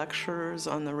public lectures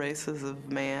on the races of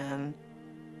man.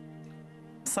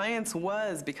 Science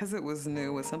was, because it was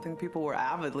new, was something people were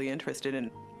avidly interested in.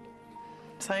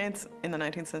 Science in the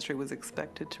 19th century was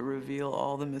expected to reveal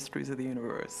all the mysteries of the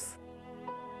universe.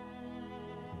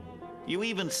 You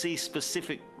even see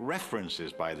specific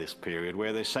references by this period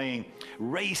where they're saying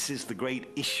race is the great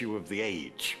issue of the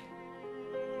age.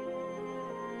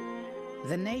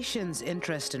 The nation's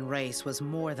interest in race was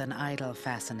more than idle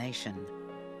fascination.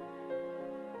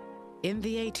 In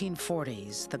the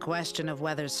 1840s, the question of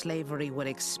whether slavery would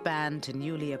expand to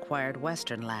newly acquired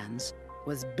Western lands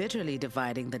was bitterly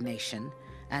dividing the nation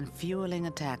and fueling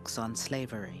attacks on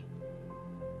slavery.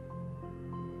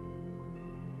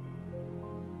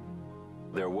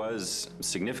 There was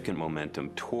significant momentum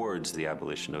towards the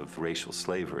abolition of racial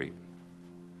slavery,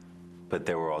 but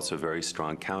there were also very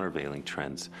strong countervailing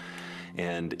trends.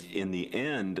 And in the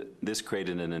end, this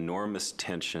created an enormous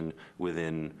tension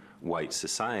within white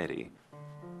society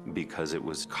because it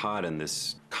was caught in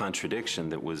this contradiction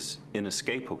that was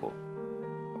inescapable.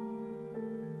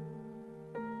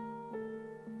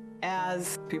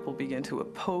 As people begin to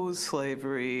oppose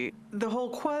slavery, the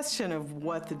whole question of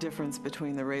what the difference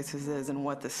between the races is and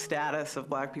what the status of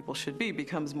black people should be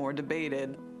becomes more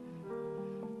debated.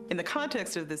 In the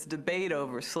context of this debate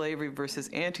over slavery versus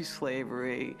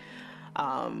anti-slavery,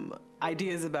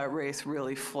 ideas about race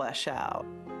really flesh out.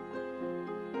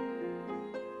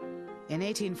 In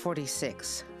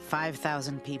 1846,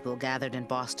 5,000 people gathered in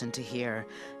Boston to hear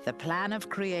The Plan of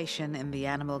Creation in the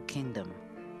Animal Kingdom,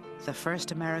 the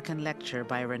first American lecture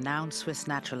by renowned Swiss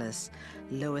naturalist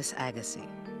Louis Agassiz.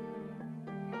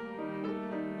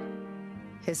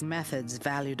 His methods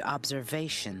valued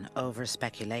observation over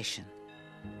speculation.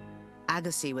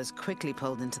 Agassiz was quickly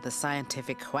pulled into the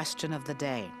scientific question of the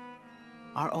day.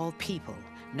 Are all people,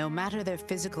 no matter their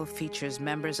physical features,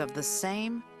 members of the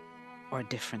same or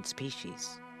different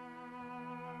species?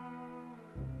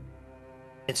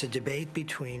 It's a debate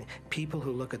between people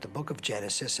who look at the book of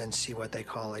Genesis and see what they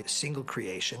call a single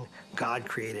creation. God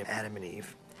created Adam and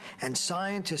Eve. And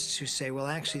scientists who say, well,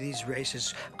 actually, these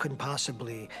races couldn't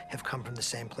possibly have come from the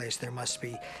same place. There must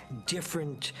be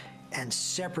different and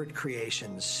separate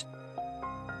creations.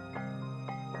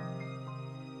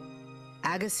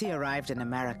 Agassiz arrived in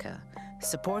America,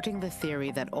 supporting the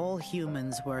theory that all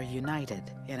humans were united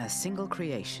in a single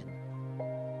creation.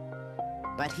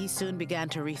 But he soon began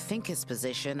to rethink his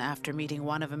position after meeting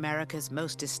one of America's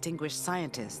most distinguished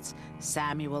scientists,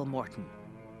 Samuel Morton.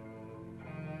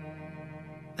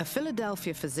 A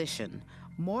Philadelphia physician,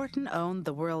 Morton owned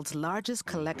the world's largest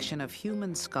collection of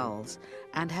human skulls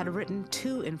and had written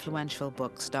 2 influential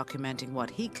books documenting what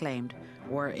he claimed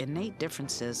were innate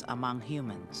differences among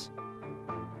humans.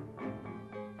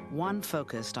 One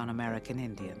focused on American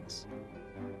Indians.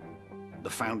 The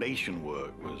foundation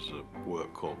work was a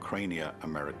work called Crania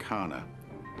Americana,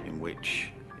 in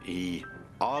which he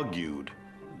argued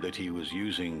that he was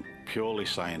using purely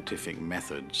scientific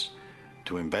methods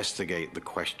to investigate the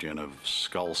question of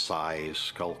skull size,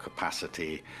 skull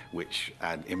capacity, which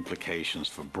had implications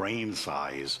for brain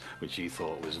size, which he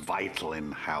thought was vital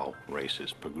in how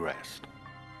races progressed.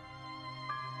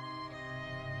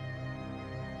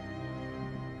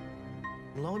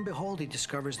 Lo and behold, he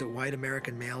discovers that white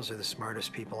American males are the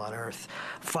smartest people on earth,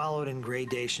 followed in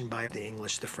gradation by the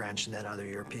English, the French, and then other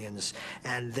Europeans,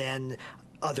 and then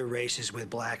other races with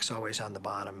blacks always on the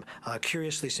bottom.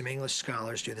 Curiously, some English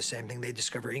scholars do the same thing. They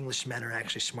discover Englishmen are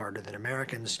actually smarter than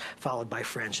Americans, followed by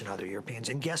French and other Europeans.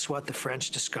 And guess what? The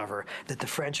French discover that the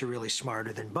French are really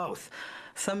smarter than both.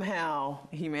 Somehow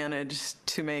he managed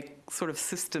to make sort of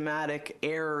systematic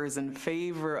errors in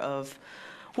favor of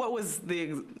what was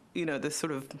the, the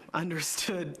sort of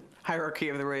understood hierarchy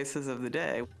of the races of the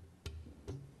day.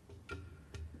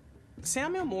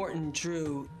 Samuel Morton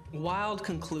drew wild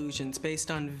conclusions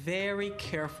based on very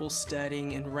careful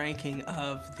studying and ranking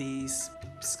of these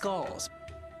skulls.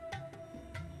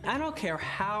 I don't care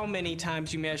how many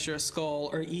times you measure a skull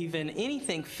or even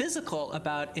anything physical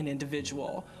about an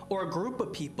individual or a group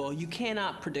of people, you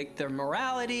cannot predict their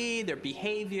morality, their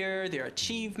behavior, their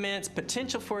achievements,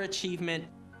 potential for achievement.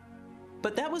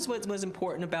 But that was what was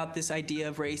important about this idea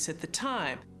of race at the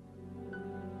time.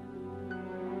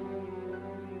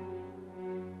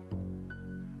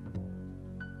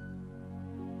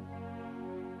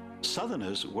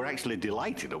 Southerners were actually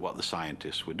delighted at what the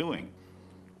scientists were doing.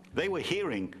 They were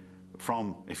hearing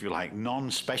from, if you like,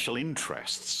 non-special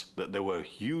interests that there were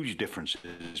huge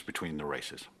differences between the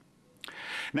races.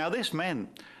 Now, this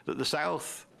meant that the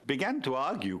South began to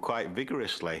argue quite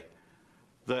vigorously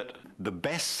that the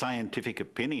best scientific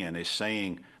opinion is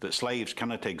saying that slaves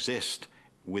cannot exist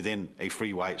within a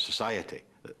free white society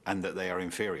and that they are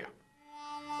inferior.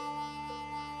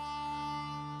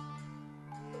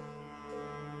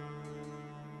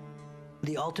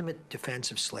 The ultimate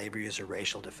defense of slavery is a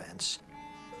racial defense.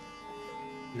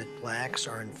 That blacks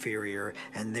are inferior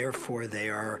and therefore they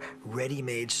are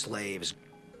ready-made slaves.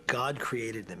 God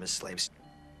created them as slaves.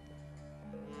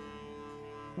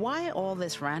 Why all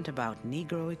this rant about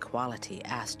Negro equality,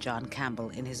 asked John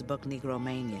Campbell in his book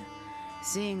Negromania,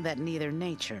 seeing that neither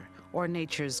nature or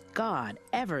nature's God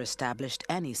ever established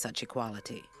any such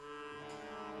equality?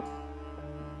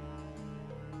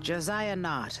 Josiah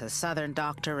Nott, a Southern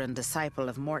doctor and disciple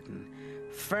of Morton,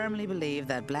 firmly believed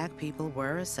that black people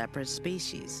were a separate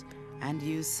species and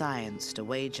used science to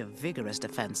wage a vigorous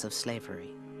defense of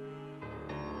slavery.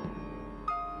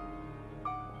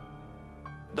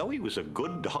 Though he was a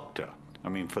good doctor,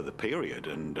 for the period,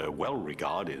 and well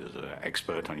regarded as an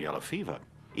expert on yellow fever,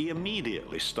 he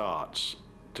immediately starts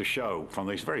to show from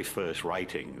these very first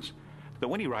writings that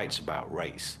when he writes about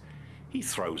race, he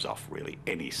throws off really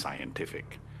any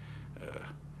scientific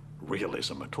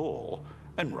realism at all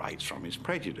and writes from his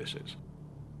prejudices.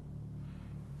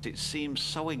 It seems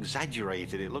so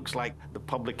exaggerated. It looks like the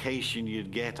publication you'd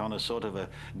get on a sort of a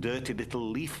dirty little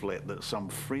leaflet that some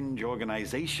fringe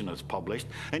organization has published,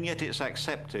 and yet it's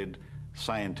accepted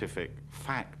scientific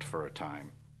fact for a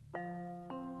time.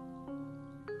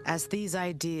 As these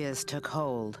ideas took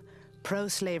hold,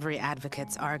 pro-slavery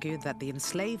advocates argued that the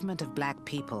enslavement of black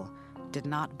people did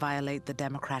not violate the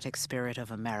democratic spirit of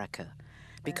America,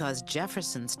 because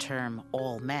Jefferson's term,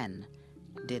 all men,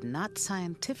 did not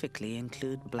scientifically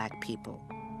include black people.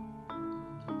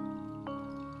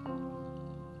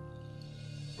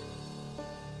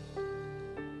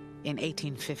 In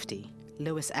 1850,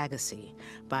 Louis Agassiz,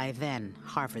 by then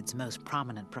Harvard's most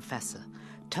prominent professor,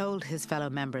 told his fellow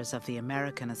members of the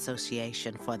American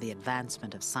Association for the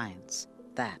Advancement of Science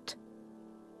that,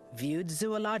 viewed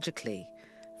zoologically,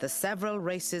 the several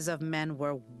races of men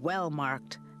were well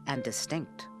marked and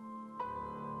distinct.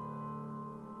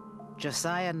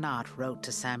 Josiah Nott wrote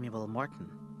to Samuel Morton,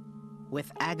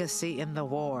 "With Agassiz in the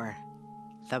war,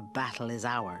 the battle is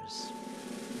ours."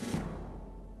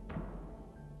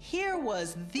 Here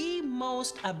was the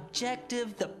most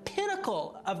objective, the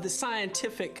pinnacle of the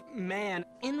scientific man,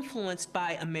 influenced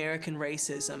by American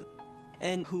racism,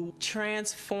 and who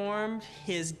transformed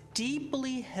his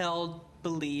deeply held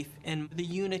belief in the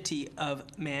unity of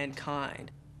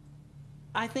mankind.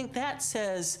 I think that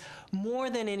says more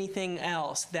than anything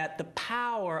else that the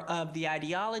power of the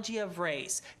ideology of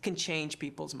race can change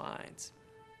people's minds.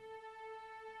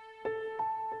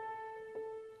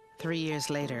 3 years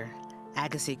later,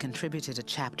 Agassiz contributed a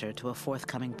chapter to a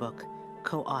forthcoming book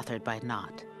co-authored by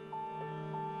Nott.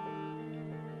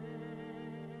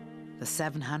 The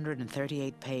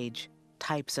 738-page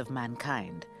Types of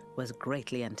Mankind was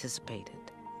greatly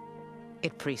anticipated.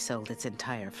 It pre-sold its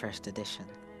entire first edition.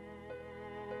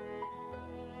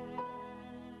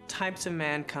 Types of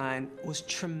Mankind was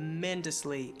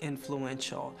tremendously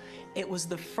influential. It was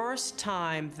the first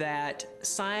time that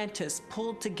scientists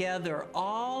pulled together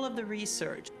all of the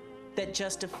research that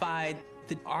justified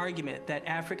the argument that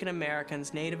African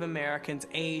Americans, Native Americans,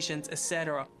 Asians,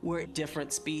 etc., were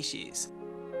different species.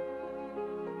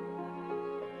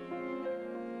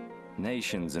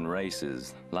 Nations and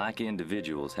races, like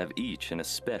individuals, have each an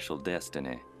special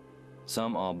destiny.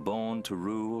 Some are born to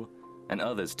rule, and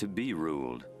others to be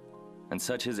ruled. And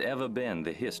such has ever been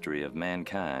the history of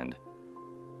mankind.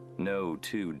 No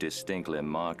two distinctly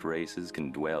marked races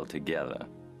can dwell together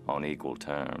on equal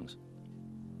terms.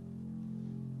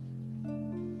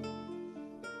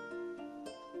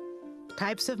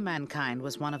 Types of Mankind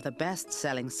was one of the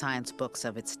best-selling science books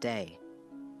of its day.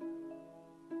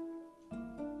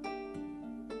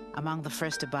 Among the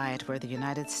first to buy it were the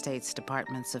United States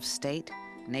Departments of State,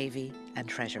 Navy, and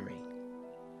Treasury.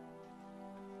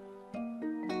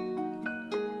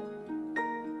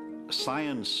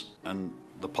 Science and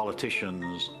the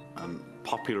politicians and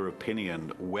popular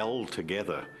opinion weld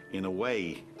together in a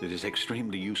way that is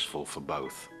extremely useful for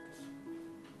both.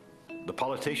 The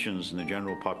politicians and the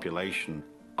general population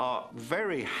are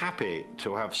very happy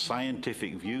to have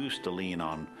scientific views to lean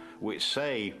on, which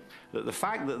say that the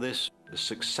fact that this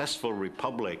successful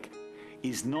republic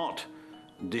is not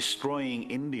destroying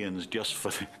Indians just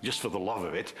for the love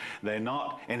of it. They're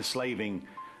not enslaving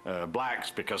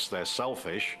blacks because they're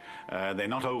selfish. They're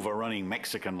not overrunning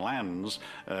Mexican lands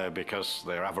because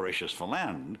they're avaricious for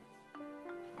land.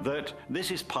 That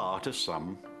this is part of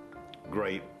some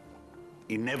great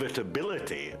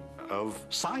inevitability of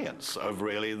science, of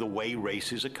really the way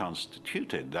races are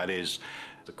constituted. That is,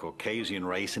 the Caucasian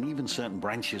race and even certain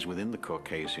branches within the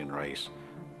Caucasian race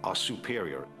are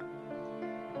superior.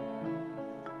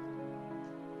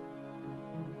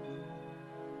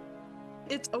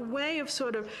 It's a way of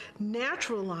sort of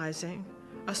naturalizing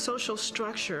a social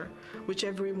structure which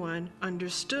everyone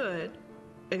understood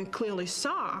and clearly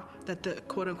saw that the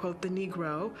quote-unquote the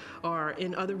Negro, or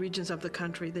in other regions of the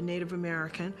country, the Native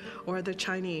American or the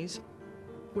Chinese,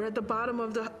 were at the bottom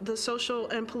of the social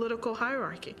and political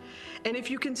hierarchy. And if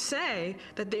you can say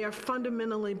that they are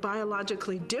fundamentally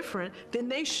biologically different, then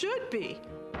they should be.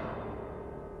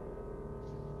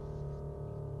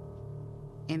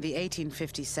 In the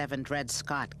 1857 Dred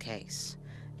Scott case,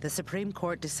 the Supreme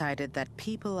Court decided that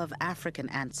people of African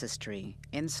ancestry,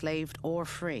 enslaved or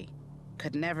free,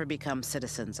 could never become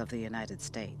citizens of the United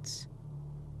States.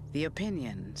 The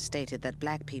opinion stated that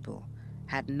black people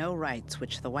had no rights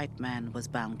which the white man was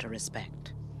bound to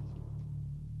respect.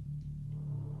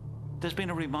 There's been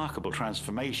a remarkable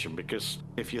transformation, because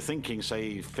if you're thinking,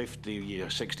 say, 50 or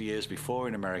 60 years before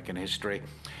in American history,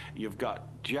 you've got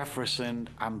Jefferson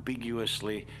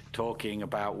ambiguously talking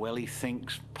about, well, he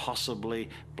thinks possibly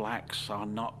blacks are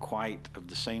not quite of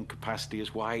the same capacity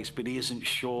as whites, but he isn't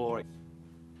sure.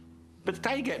 But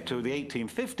they get to the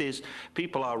 1850s,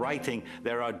 people are writing,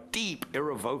 there are deep,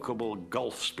 irrevocable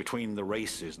gulfs between the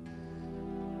races.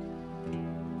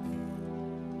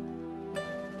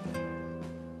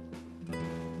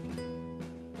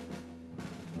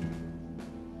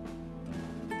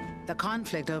 The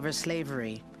conflict over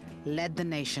slavery led the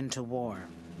nation to war.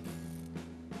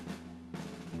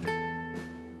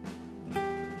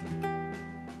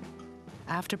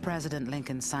 After President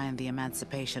Lincoln signed the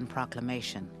Emancipation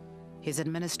Proclamation, his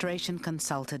administration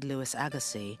consulted Louis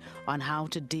Agassiz on how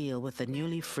to deal with the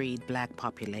newly freed black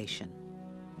population.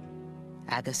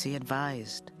 Agassiz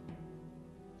advised,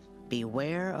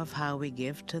 "Beware of how we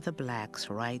give to the blacks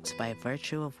rights by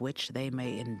virtue of which they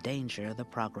may endanger the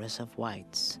progress of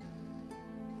whites.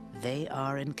 They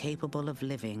are incapable of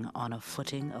living on a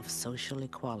footing of social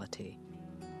equality."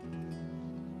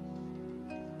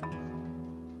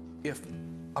 If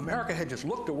America had just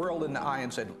looked the world in the eye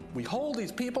and said, we hold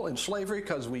these people in slavery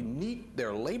because we need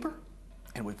their labor,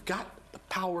 and we've got the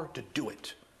power to do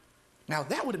it. Now,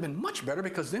 that would have been much better,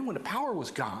 because then when the power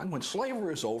was gone, when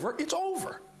slavery is over, it's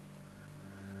over.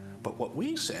 But what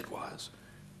we said was,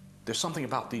 there's something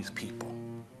about these people.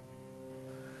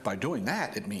 By doing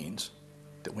that, it means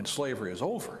that when slavery is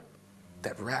over,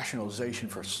 that rationalization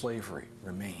for slavery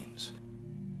remains.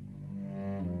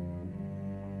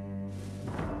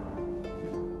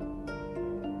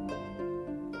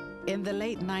 In the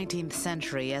late 19th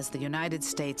century, as the United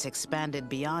States expanded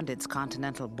beyond its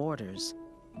continental borders,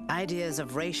 ideas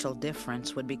of racial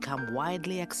difference would become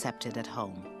widely accepted at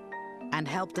home and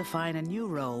help define a new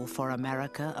role for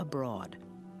America abroad.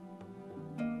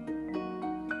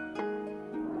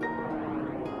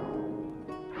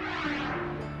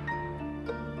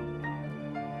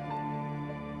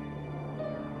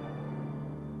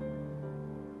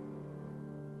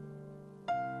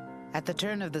 At the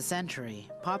turn of the century,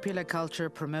 popular culture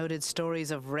promoted stories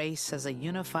of race as a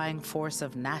unifying force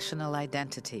of national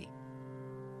identity.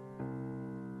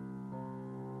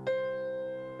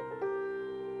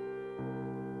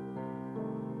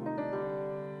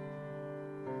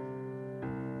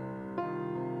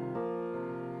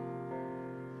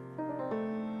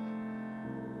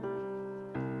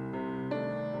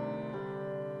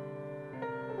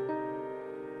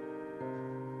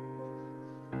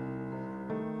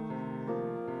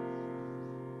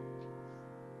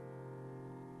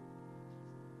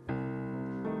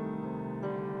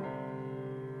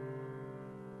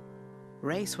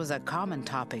 Race was a common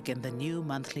topic in the new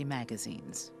monthly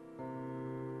magazines.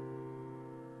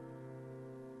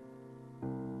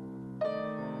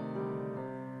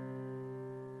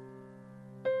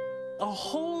 A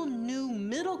whole new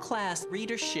middle-class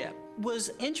readership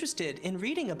was interested in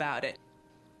reading about it.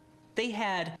 They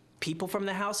had people from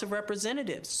the House of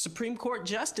Representatives, Supreme Court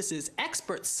justices,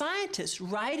 experts, scientists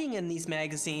writing in these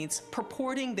magazines,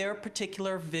 purporting their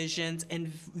particular visions and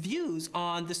views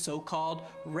on the so-called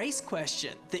race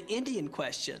question, the Indian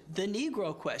question, the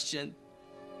Negro question.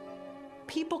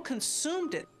 People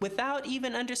consumed it without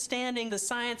even understanding the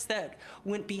science that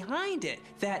went behind it,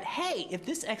 that, hey, if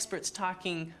this expert's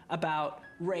talking about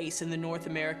race in the North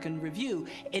American Review,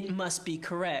 it must be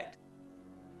correct.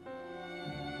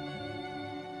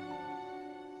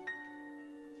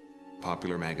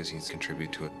 Popular magazines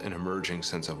contribute to an emerging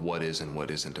sense of what is and what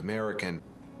isn't American,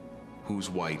 who's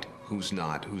white, who's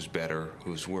not, who's better,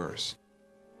 who's worse.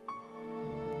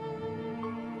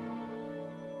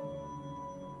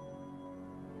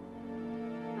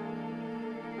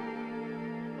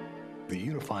 The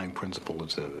unifying principle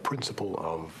is a principle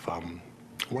of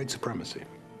white supremacy.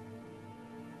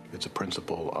 It's a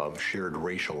principle of shared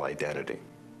racial identity.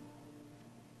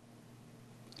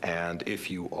 And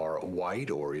if you are white,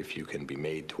 or if you can be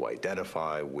made to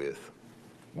identify with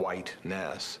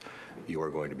whiteness, you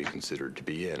are going to be considered to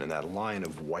be in. And that line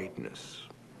of whiteness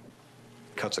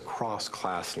cuts across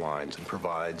class lines and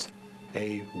provides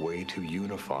a way to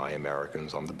unify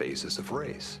Americans on the basis of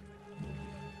race.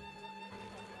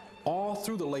 All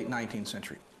through the late 19th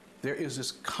century, there is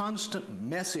this constant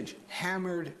message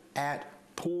hammered at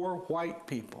poor white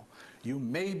people. You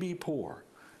may be poor.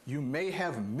 You may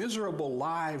have miserable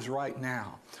lives right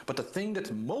now, but the thing that's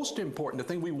most important, the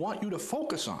thing we want you to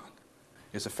focus on,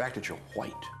 is the fact that you're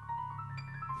white.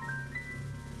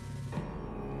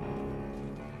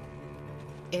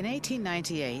 In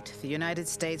 1898, the United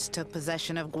States took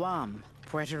possession of Guam,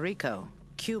 Puerto Rico,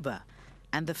 Cuba,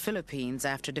 and the Philippines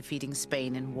after defeating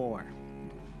Spain in war.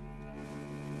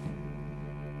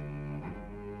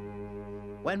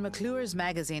 When McClure's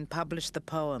magazine published the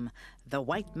poem, "The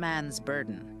White Man's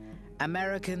Burden,"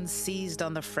 Americans seized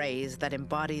on the phrase that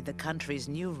embodied the country's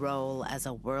new role as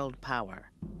a world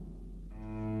power.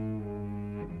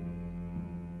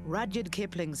 Rudyard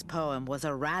Kipling's poem was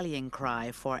a rallying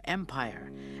cry for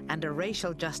empire and a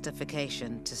racial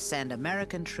justification to send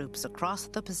American troops across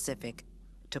the Pacific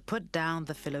to put down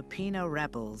the Filipino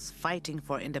rebels fighting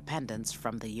for independence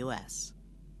from the U.S.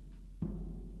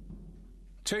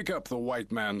 Take up the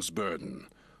white man's burden.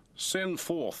 Send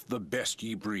forth the best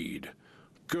ye breed.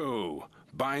 Go,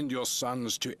 bind your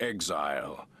sons to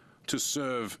exile, to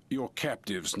serve your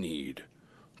captives' need,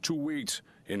 to wait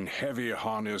in heavy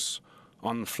harness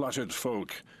on fluttered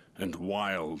folk and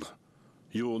wild,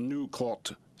 your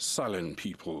new-caught sullen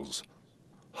peoples,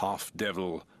 half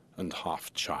devil and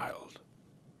half child.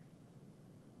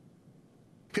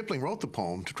 Kipling wrote the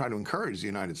poem to try to encourage the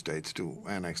United States to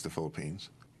annex the Philippines.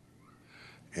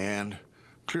 And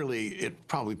clearly, it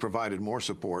probably provided more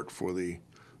support for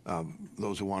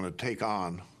those who want to take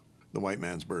on the white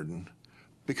man's burden,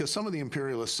 because some of the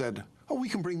imperialists said, oh, we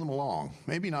can bring them along.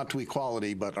 Maybe not to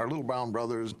equality, but our little brown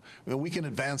brothers, we can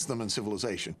advance them in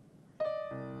civilization.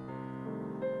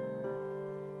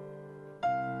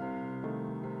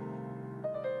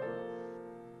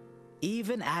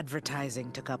 Even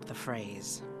advertising took up the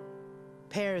phrase.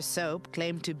 Pear's soap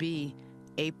claimed to be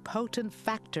a potent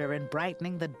factor in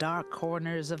brightening the dark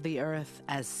corners of the earth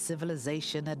as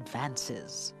civilization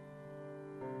advances.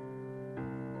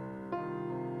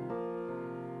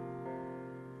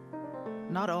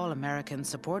 Not all Americans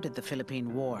supported the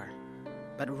Philippine War,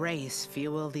 but race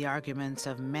fueled the arguments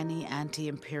of many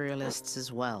anti-imperialists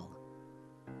as well.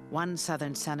 One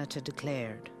Southern senator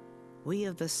declared, "We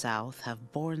of the South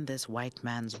have borne this white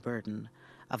man's burden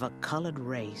of a colored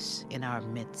race in our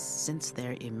midst since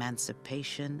their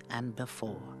emancipation and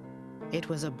before. It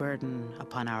was a burden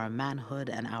upon our manhood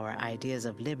and our ideas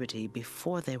of liberty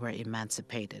before they were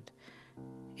emancipated.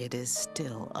 It is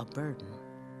still a burden."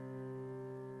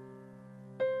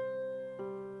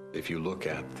 If you look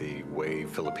at the way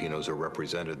Filipinos are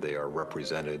represented, they are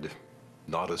represented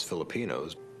not as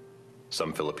Filipinos.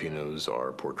 Some Filipinos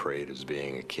are portrayed as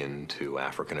being akin to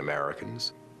African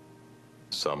Americans.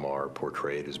 Some are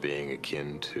portrayed as being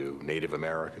akin to Native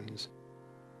Americans.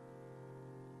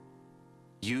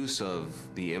 Use of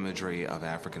the imagery of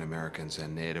African Americans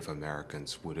and Native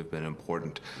Americans would have been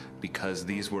important because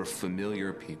these were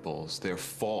familiar peoples. Their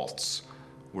faults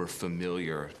were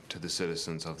familiar to the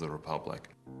citizens of the Republic.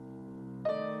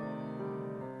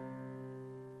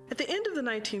 At the end of the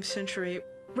 19th century,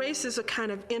 race is a kind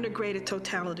of integrated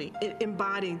totality. It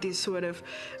embodied these sort of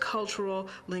cultural,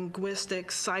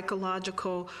 linguistic,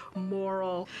 psychological,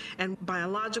 moral, and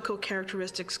biological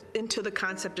characteristics into the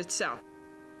concept itself.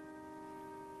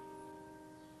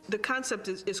 The concept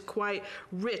is quite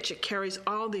rich. It carries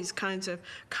all these kinds of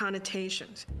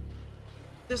connotations.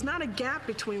 There's not a gap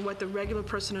between what the regular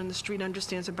person on the street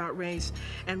understands about race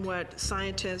and what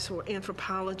scientists or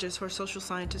anthropologists or social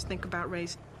scientists think about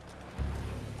race.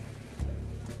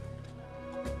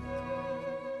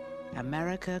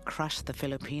 America crushed the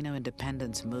Filipino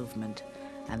independence movement,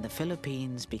 and the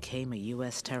Philippines became a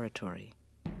U.S. territory.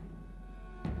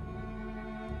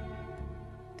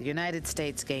 The United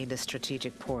States gained a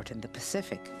strategic port in the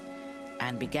Pacific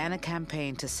and began a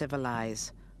campaign to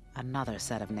civilize another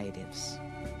set of natives.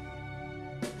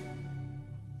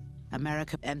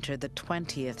 America entered the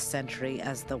 20th century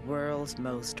as the world's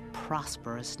most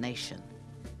prosperous nation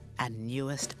and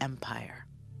newest empire.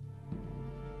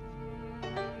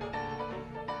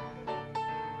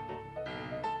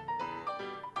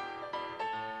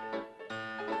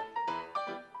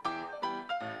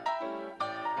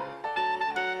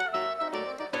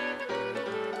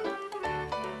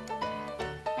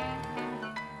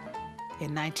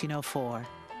 In 1904,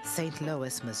 St.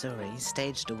 Louis, Missouri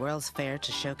staged a World's Fair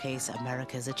to showcase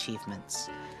America's achievements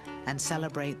and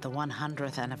celebrate the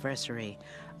 100th anniversary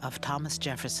of Thomas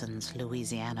Jefferson's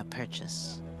Louisiana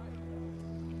Purchase.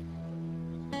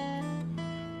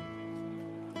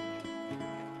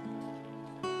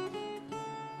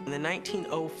 The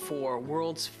 1904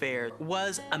 World's Fair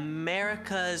was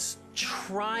America's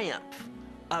triumph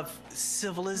of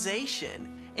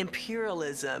civilization,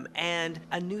 imperialism, and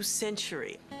a new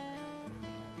century.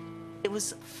 It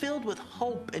was filled with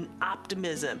hope and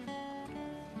optimism.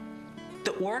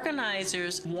 The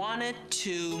organizers wanted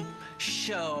to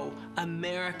show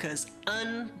America's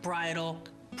unbridled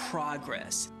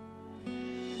progress.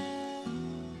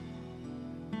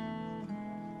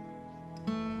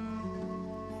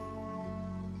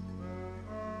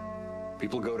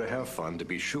 People go to have fun, to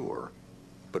be sure,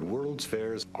 but World's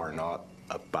Fairs are not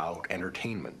about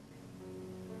entertainment.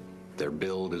 They're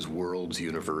billed as world's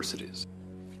universities.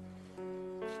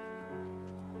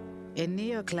 In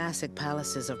neoclassic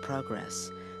palaces of progress,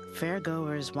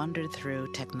 fairgoers wandered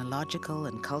through technological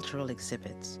and cultural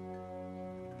exhibits.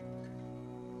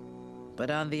 But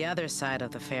on the other side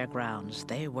of the fairgrounds,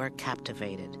 they were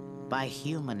captivated by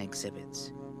human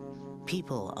exhibits,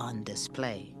 people on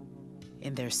display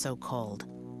in their so-called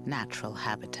natural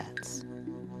habitats.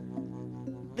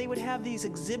 They would have these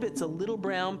exhibits of little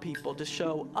brown people to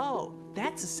show, oh,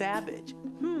 that's a savage.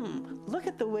 Look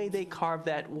at the way they carved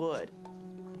that wood.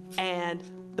 And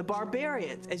the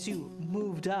barbarians, as you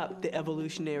moved up the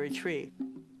evolutionary tree.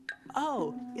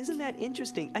 Oh, isn't that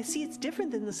interesting? I see it's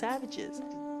different than the savages.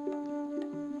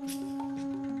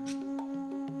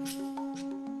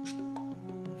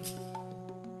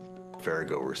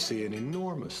 fairgoers see an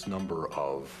enormous number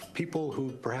of people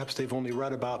who perhaps they've only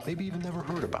read about, maybe even never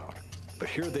heard about. But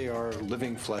here they are,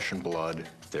 living flesh and blood,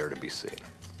 there to be seen.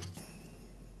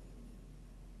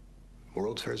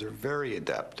 World's fairs are very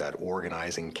adept at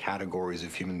organizing categories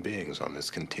of human beings on this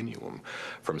continuum,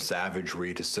 from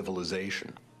savagery to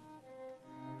civilization.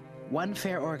 One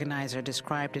fair organizer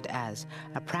described it as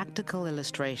a practical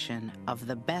illustration of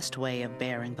the best way of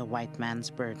bearing the white man's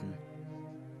burden.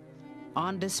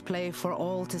 On display for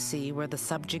all to see were the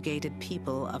subjugated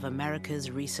people of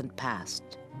America's recent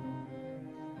past.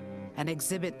 An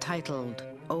exhibit titled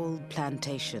Old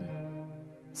Plantation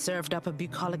served up a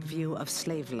bucolic view of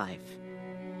slave life.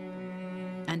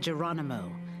 And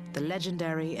Geronimo, the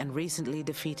legendary and recently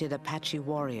defeated Apache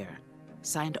warrior,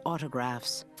 signed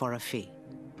autographs for a fee.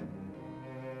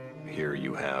 Here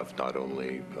you have not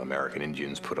only American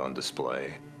Indians put on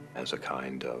display as a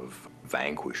kind of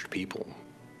vanquished people,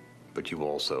 but you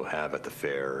also have at the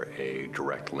fair a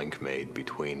direct link made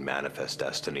between Manifest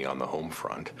Destiny on the home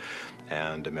front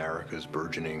and America's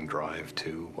burgeoning drive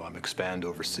to expand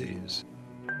overseas.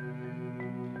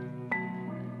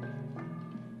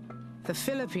 The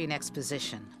Philippine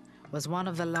Exposition was one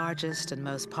of the largest and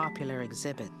most popular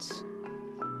exhibits.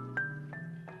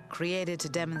 Created to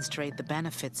demonstrate the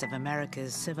benefits of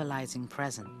America's civilizing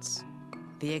presence,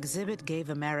 the exhibit gave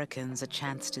Americans a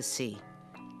chance to see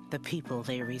the people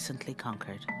they recently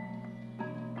conquered.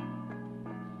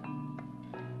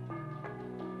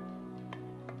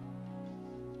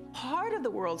 Part of the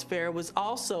World's Fair was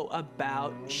also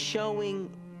about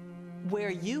showing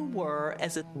where you were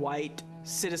as a white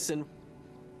citizen.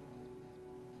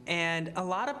 And a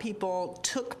lot of people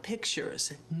took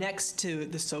pictures next to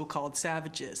the so-called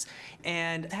savages.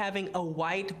 And having a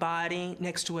white body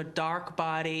next to a dark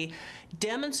body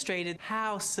demonstrated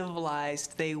how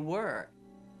civilized they were.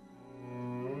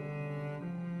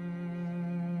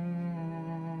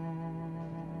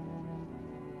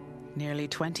 Nearly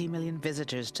 20 million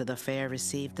visitors to the fair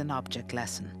received an object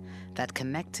lesson that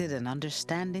connected an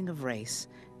understanding of race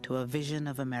to a vision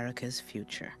of America's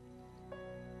future.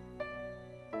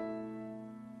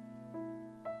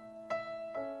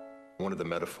 One of the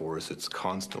metaphors that's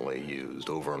constantly used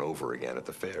over and over again at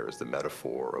the fair is the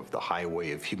metaphor of the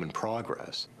highway of human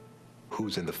progress.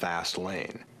 Who's in the fast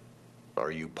lane? Are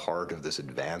you part of this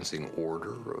advancing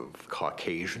order of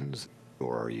Caucasians,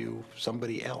 or are you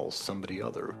somebody else, somebody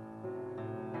other?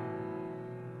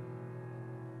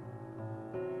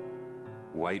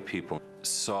 White people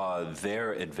saw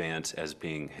their advance as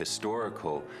being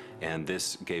historical, and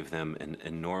this gave them an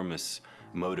enormous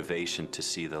motivation to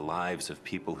see the lives of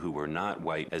people who were not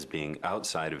white as being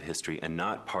outside of history and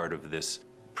not part of this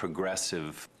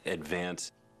progressive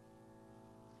advance.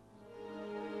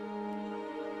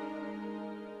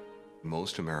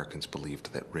 Most Americans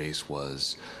believed that race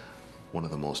was one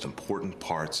of the most important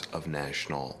parts of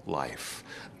national life.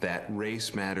 That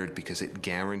race mattered because it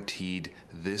guaranteed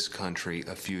this country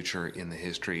a future in the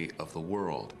history of the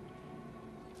world.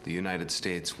 The United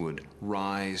States would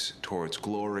rise towards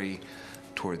glory,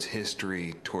 towards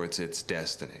history, towards its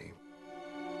destiny.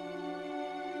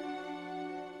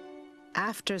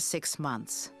 After 6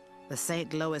 months, the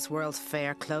St. Louis World's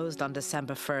Fair closed on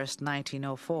December 1st,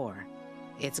 1904.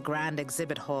 Its grand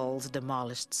exhibit halls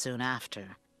demolished soon after.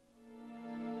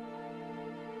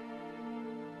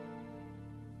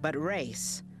 But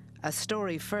race, a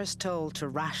story first told to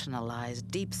rationalize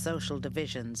deep social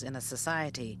divisions in a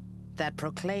society that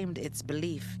proclaimed its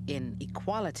belief in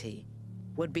equality,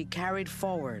 would be carried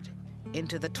forward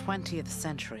into the 20th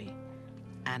century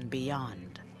and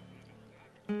beyond.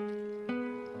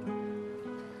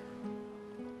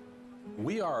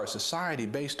 We are a society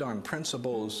based on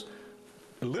principles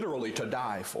literally to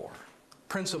die for.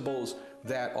 Principles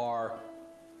that are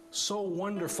so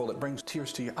wonderful it brings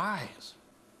tears to your eyes.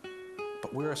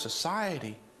 But we're a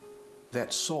society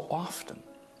that so often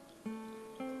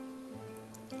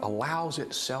allows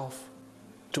itself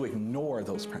to ignore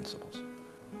those principles.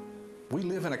 We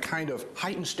live in a kind of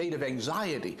heightened state of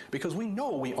anxiety because we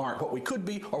know we aren't what we could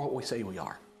be or what we say we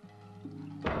are.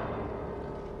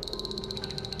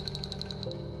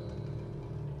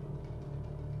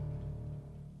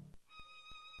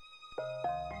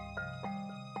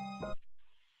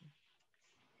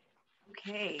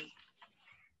 Okay,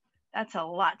 that's a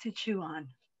lot to chew on.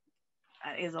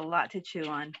 That is a lot to chew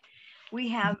on. We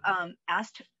have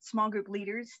asked small group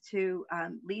leaders to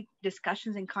lead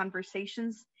discussions and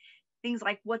conversations, things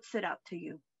like what stood out to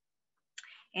you.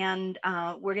 And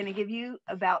we're going to give you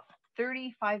about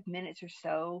 35 minutes or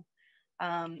so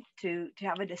to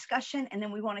have a discussion, and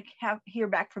then we want to hear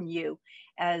back from you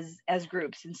as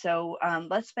groups. And so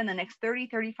let's spend the next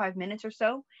 30-35 minutes or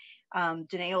so.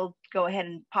 Danae will go ahead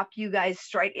and pop you guys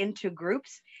straight into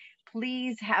groups.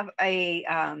 Please have a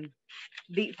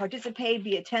participate,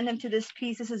 be attentive to this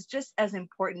piece. This is just as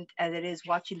important as it is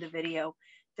watching the video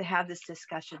to have this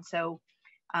discussion. So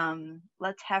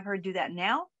let's have her do that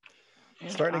now.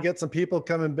 Starting to get some people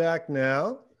coming back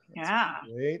now. Yeah.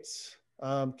 Great.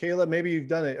 Kayla, maybe you've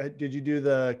done it. Did you do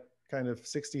the kind of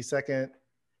 60-second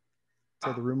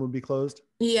so the room would be closed?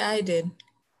 Yeah, I did.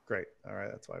 Great. All right.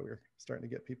 That's why we're starting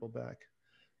to get people back.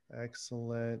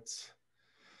 Excellent.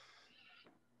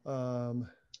 All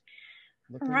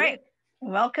right. Good.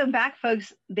 Welcome back,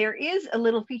 folks. There is a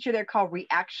little feature there called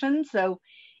reaction. So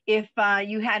if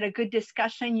you had a good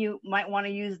discussion, you might want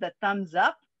to use the thumbs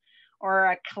up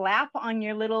or a clap on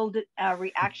your little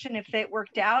reaction if it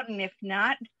worked out. And if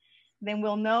not, then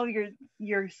we'll know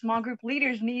your small group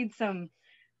leaders need some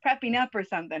prepping up or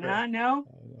something, huh? No?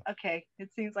 Okay,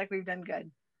 it seems like we've done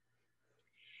good.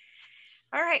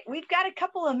 All right, we've got a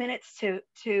couple of minutes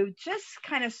to just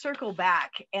kind of circle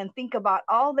back and think about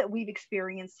all that we've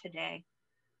experienced today,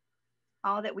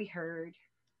 all that we heard,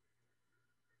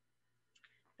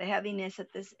 the heaviness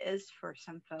that this is for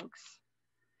some folks.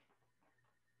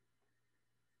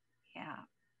 Yeah.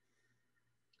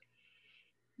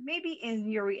 Maybe in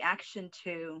your reaction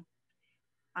to,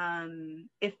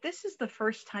 if this is the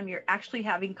first time you're actually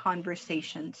having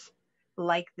conversations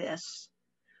like this,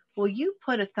 will you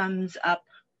put a thumbs up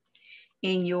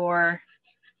in your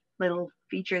little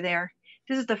feature there?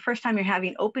 This is the first time you're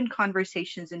having open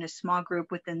conversations in a small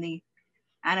group within the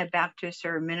Anabaptist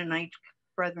or Mennonite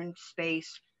Brethren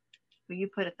space. Will you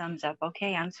put a thumbs up?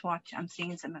 Okay, I'm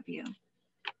seeing some of you.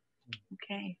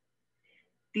 Okay.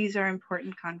 These are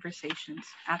important conversations,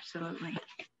 absolutely.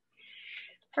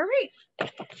 All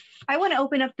right, I want to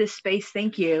open up this space.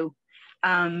 Thank you.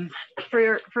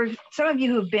 For some of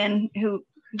you who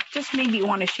just maybe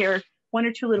want to share one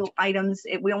or two little items.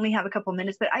 We only have a couple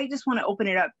minutes, but I just want to open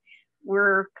it up.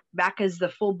 We're back as the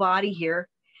full body here.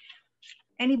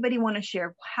 Anybody want to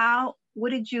share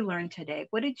what did you learn today?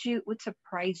 What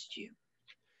surprised you?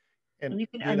 And you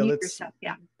can unmute yourself.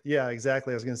 Yeah. Yeah,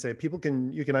 exactly. I was going to say,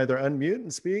 you can either unmute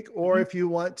and speak, or if you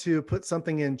want to put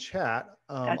something in chat,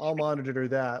 I'll monitor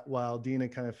that while Dina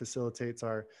kind of facilitates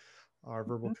our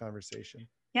verbal conversation.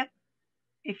 Yep.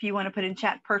 If you want to put in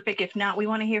chat, perfect. If not, we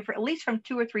want to hear at least from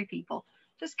 2 or 3 people.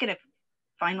 Just get a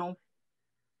final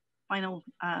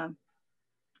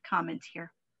comments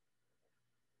here.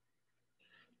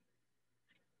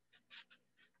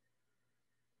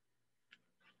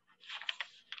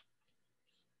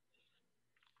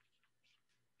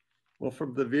 Well,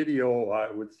 from the video, I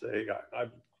would say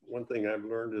one thing I've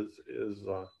learned is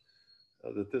that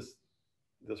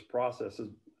this process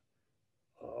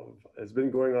has been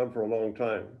going on for a long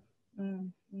time,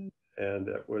 and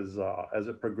it was as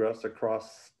it progressed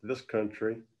across this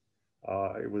country,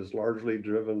 it was largely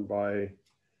driven by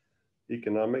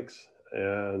economics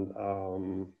and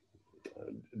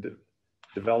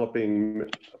developing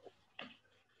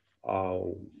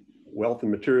wealth and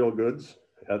material goods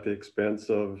at the expense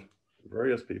of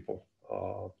various people,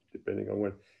 depending on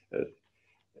when.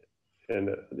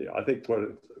 And I think what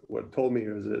it told me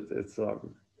is it's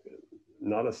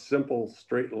not a simple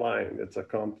straight line. It's a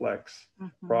complex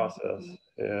process,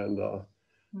 and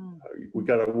we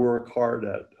got to work hard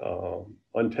at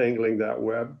untangling that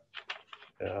web.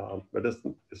 But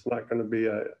it's not going to be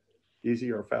a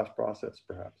easy or fast process,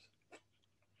 perhaps.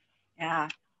 Yeah.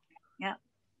 Yeah.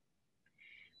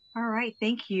 All right.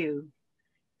 Thank you.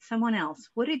 Someone else.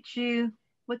 What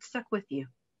stuck with you?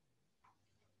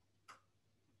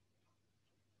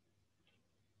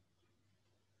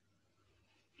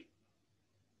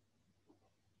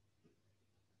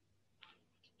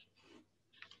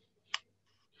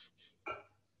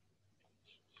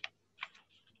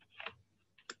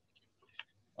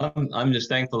 I'm just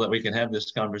thankful that we can have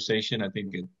this conversation. I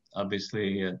think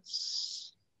obviously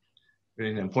it's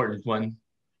really an important one,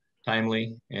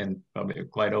 timely, and probably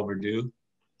quite overdue.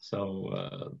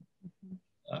 So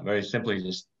very simply,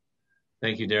 just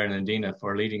thank you, Darren and Dina,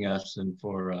 for leading us and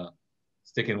for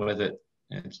sticking with it.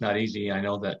 And it's not easy. I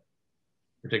know that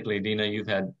particularly Dina, you've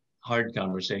had hard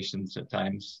conversations at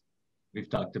times. We've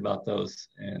talked about those,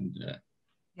 and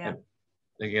I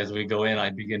think as we go in, I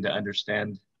begin to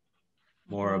understand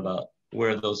more about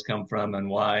where those come from and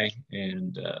why,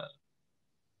 and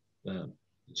the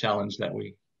challenge that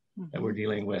we're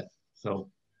dealing with. So,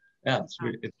 yeah,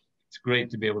 it's great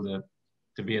to be able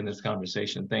to be in this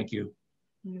conversation. Thank you.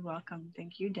 You're welcome.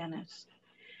 Thank you, Dennis.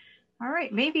 All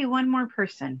right, maybe one more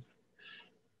person.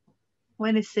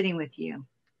 What is sitting with you?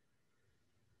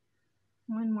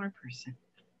 One more person.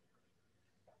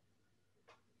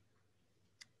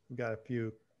 We've got a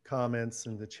few comments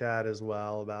in the chat as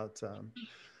well about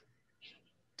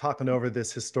talking over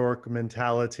this historic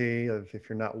mentality of if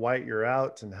you're not white, you're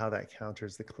out, and how that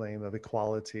counters the claim of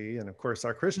equality. And of course,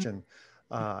 our Christian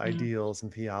ideals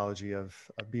and theology of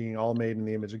being all made in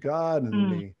the image of God,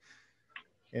 and the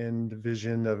end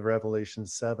vision of Revelation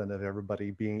 7 of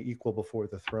everybody being equal before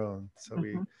the throne. So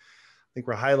I think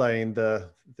we're highlighting the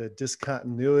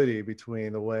discontinuity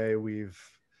between the way we've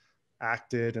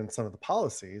acted and some of the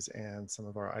policies and some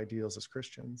of our ideals as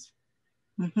Christians.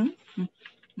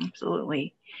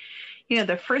 Absolutely. You know,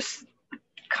 the first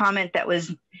comment that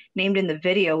was named in the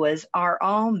video was, "Are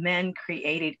all men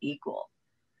created equal?"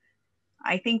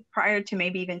 I think prior to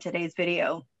maybe even today's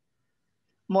video,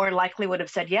 more likely would have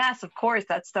said, yes, of course,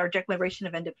 that's our Declaration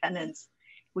of Independence.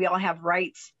 We all have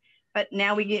rights. But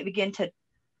now we begin to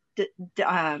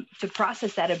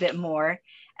process that a bit more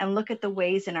and look at the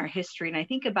ways in our history. And I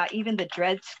think about even the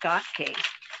Dred Scott case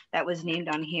that was named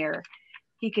on here.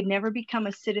 He could never become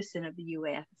a citizen of the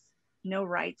U.S., no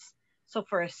rights. So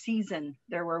for a season,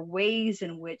 there were ways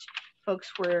in which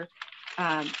folks were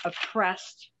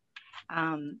oppressed.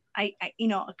 You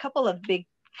know, a couple of big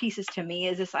pieces to me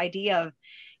is this idea of,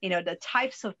 you know, the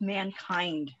types of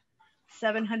mankind,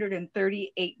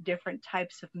 738 different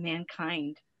types of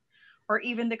mankind, or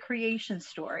even the creation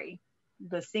story,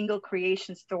 the single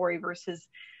creation story versus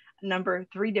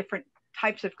three different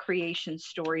types of creation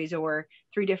stories, or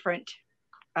three different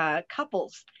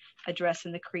couples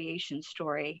addressing the creation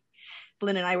story.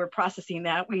 Lynn and I were processing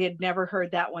that. We had never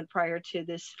heard that one prior to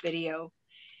this video.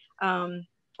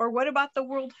 Or what about the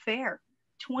World Fair?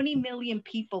 20 million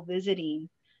people visiting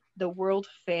the World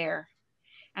Fair,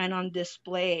 and on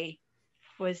display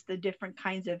was the different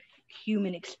kinds of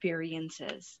human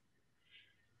experiences.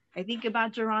 I think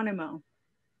about Geronimo,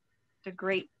 the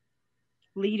great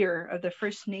leader of the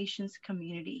First Nations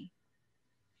community.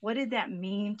 What did that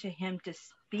mean to him to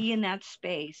be in that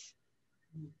space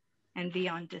and be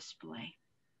on display?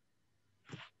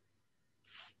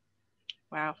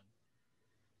 Wow.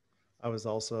 I was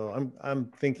also, I'm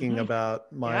thinking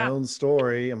about my own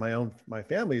story and my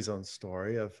family's own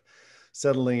story of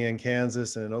settling in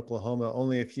Kansas and in Oklahoma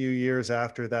only a few years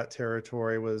after that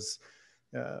territory was,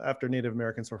 after Native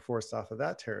Americans were forced off of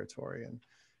that territory, and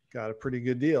got a pretty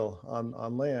good deal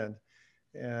on land.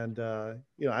 And,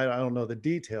 you know, I don't know the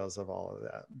details of all of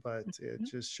that, but it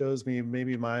just shows me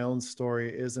maybe my own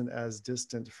story isn't as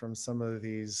distant from some of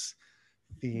these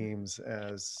themes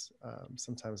as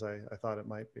sometimes I thought it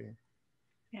might be.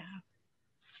 Yeah.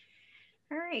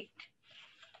 All right.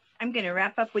 I'm going to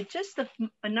wrap up with just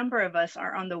a number of us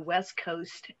are on the West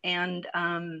Coast, and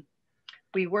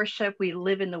we worship, we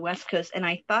live in the West Coast. And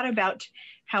I thought about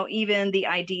how even the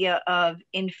idea of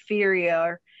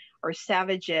inferior or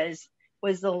savages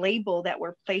was the label that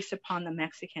were placed upon the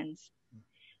Mexicans.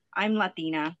 I'm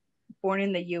Latina, born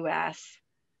in the U.S.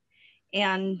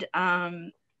 And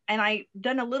I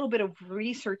done a little bit of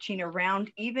researching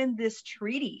around even this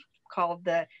treaty called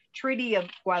the Treaty of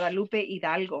Guadalupe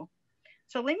Hidalgo.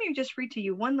 So let me just read to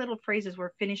you one little phrase as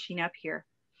we're finishing up here.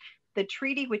 The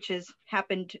treaty, which has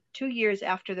happened 2 years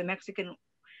after the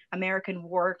Mexican-American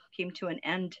War came to an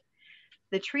end.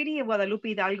 The Treaty of Guadalupe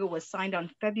Hidalgo was signed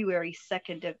on February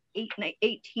 2nd of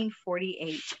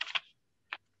 1848,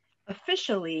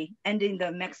 officially ending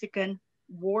the Mexican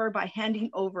War by handing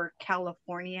over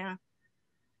California,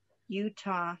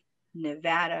 Utah,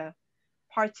 Nevada,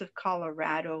 parts of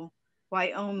Colorado,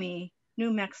 Wyoming,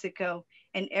 New Mexico,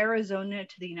 and Arizona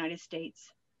to the United States.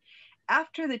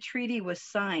 After the treaty was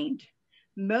signed,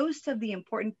 most of the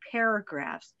important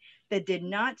paragraphs that did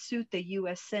not suit the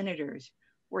U.S. senators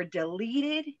were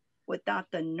deleted without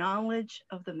the knowledge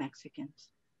of the Mexicans.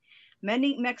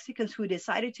 Many Mexicans who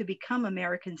decided to become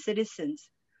American citizens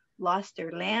lost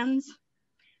their lands,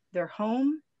 their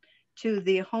home, to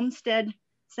the homestead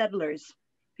settlers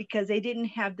because they didn't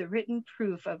have the written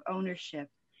proof of ownership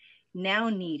now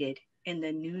needed in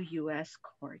the new U.S.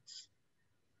 courts.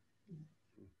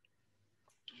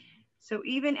 So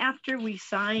even after we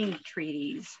signed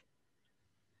treaties,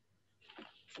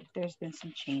 there's been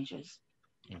some changes.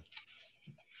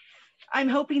 I'm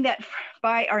hoping that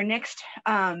by our next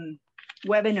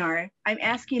webinar, I'm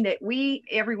asking that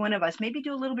every one of us, maybe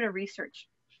do a little bit of research.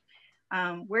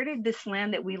 Where did this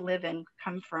land that we live in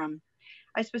come from?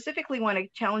 I specifically want to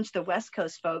challenge the West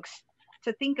Coast folks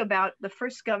to think about the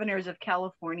first governors of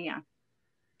California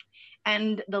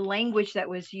and the language that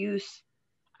was used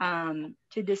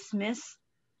to dismiss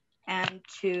and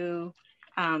to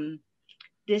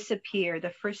disappear,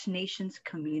 the First Nations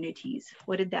communities.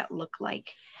 What did that look like?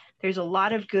 There's a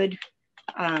lot of good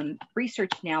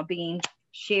research now being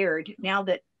shared now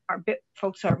that our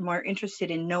folks are more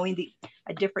interested in knowing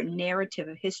a different narrative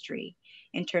of history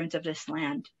in terms of this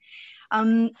land.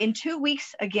 In 2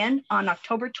 weeks, again, on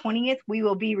October 20th, we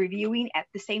will be reviewing at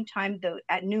the same time,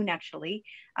 at noon actually,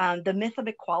 the myth of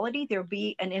equality. There'll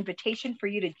be an invitation for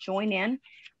you to join in.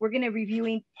 We're going to be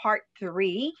reviewing part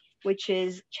 3, which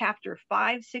is chapter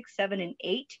 5, 6, 7, and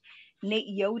 8. Nate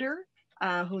Yoder,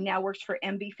 who now works for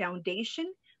MB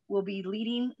Foundation, will be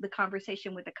leading the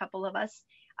conversation with a couple of us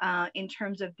in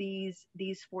terms of these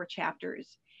 4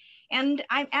 chapters. And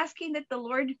I'm asking that the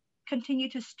Lord continue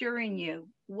to stir in you.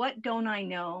 What don't I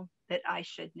know that I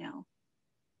should know?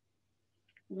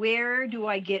 Where do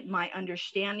I get my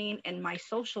understanding and my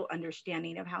social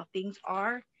understanding of how things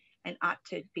are and ought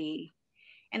to be?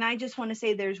 And I just want to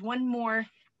say there's one more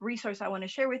resource I want to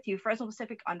share with you. Fresno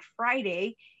Pacific on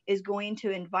Friday is going to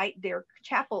invite their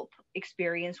chapel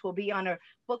experience. Will be on a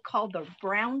book called The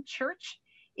Brown Church.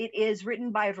 It is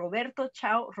written by Roberto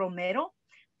Chao Romero.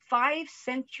 5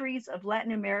 Centuries of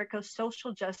Latin America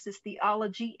Social Justice,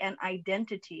 Theology, and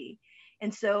Identity.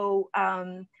 And so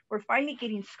we're finally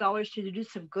getting scholars to do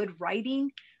some good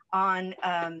writing on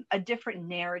a different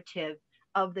narrative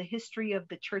of the history of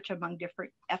the church among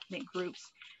different ethnic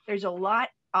groups. There's a lot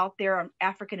out there on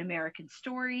African American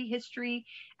story, history,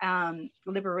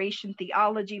 liberation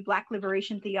theology, Black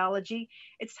liberation theology.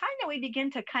 It's time that we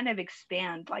begin to kind of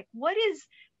expand, like what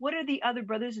are the other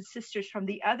brothers and sisters from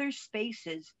the other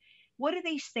spaces? What are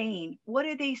they saying? What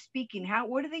are they speaking?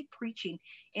 What are they preaching?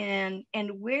 And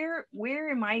where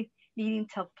am I needing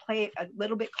to pay a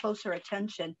little bit closer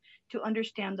attention to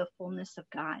understand the fullness of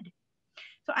God?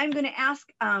 So I'm going to ask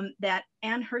that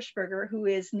Ann Hirschberger, who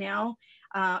is now,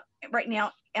 right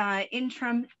now,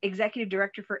 interim executive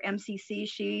director for MCC.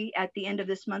 She, at the end of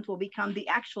this month, will become the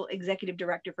actual executive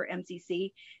director for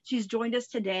MCC. She's joined us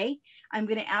today. I'm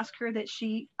going to ask her that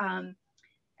she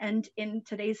end in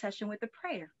today's session with a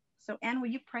prayer. So Ann, will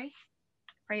you pray?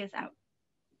 Pray us out.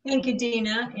 Thank you,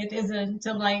 Dina. It is a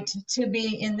delight to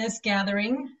be in this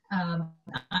gathering.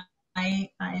 I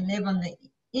live on the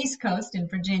East Coast in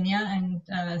Virginia, and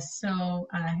so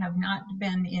I have not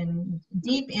been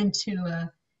deep into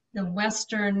the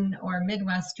Western or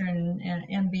Midwestern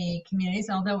MB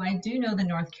communities, although I do know the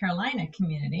North Carolina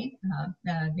community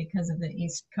because of the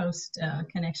East Coast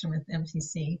connection with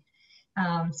MCC.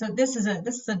 So this is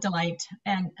a delight,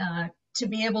 and to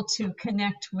be able to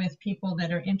connect with people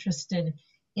that are interested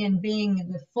in being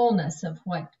the fullness of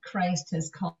what Christ has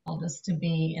called us to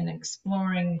be, and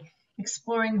exploring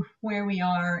where we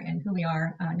are and who we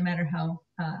are, no matter how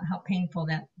painful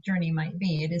that journey might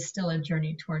be. It is still a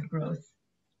journey toward growth,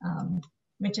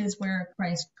 which is where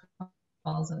Christ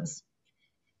calls us.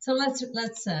 So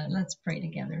let's pray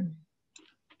together.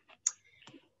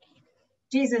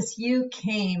 Jesus, you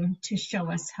came to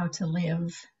show us how to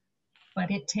live,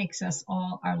 but it takes us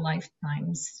all our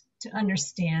lifetimes to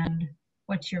understand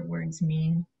what your words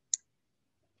mean.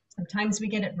 Sometimes we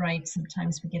get it right,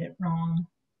 sometimes we get it wrong.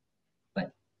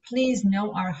 But please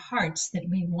know our hearts that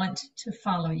we want to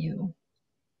follow you.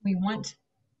 We want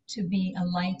to be a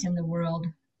light in the world.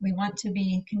 We want to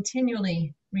be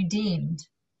continually redeemed,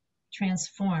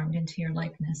 transformed into your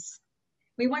likeness.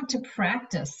 We want to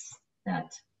practice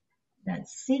that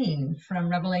scene from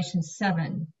Revelation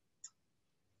 7,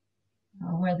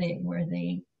 where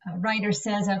the writer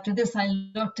says, after this I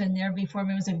looked, and there before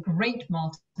me was a great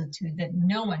multitude that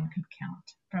no one could count,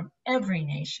 from every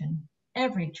nation,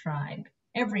 every tribe,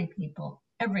 every people,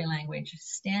 every language,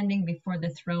 standing before the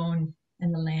throne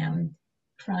and the Lamb,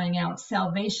 crying out,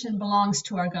 salvation belongs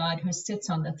to our God who sits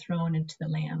on the throne and to the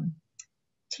Lamb.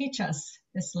 Teach us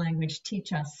this language,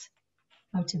 teach us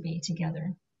how to be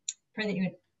together. Pray that you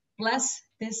would bless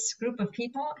this group of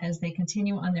people as they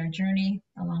continue on their journey,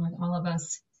 along with all of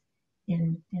us,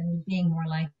 in being more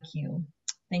like you.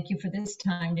 Thank you for this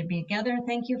time to be together.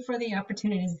 Thank you for the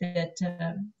opportunities that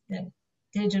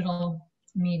digital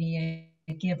media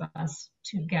give us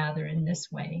to gather in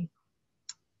this way.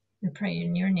 We pray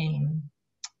in your name.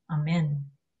 Amen.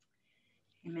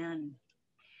 Amen.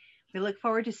 We look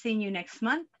forward to seeing you next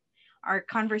month. Our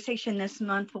conversation this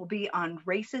month will be on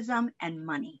racism and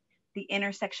money, the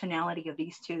intersectionality of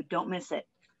these two. Don't miss it.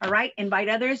 All right, invite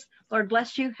others. Lord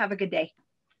bless you. Have a good day.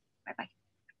 Bye-bye.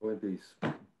 Peace.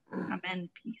 Amen.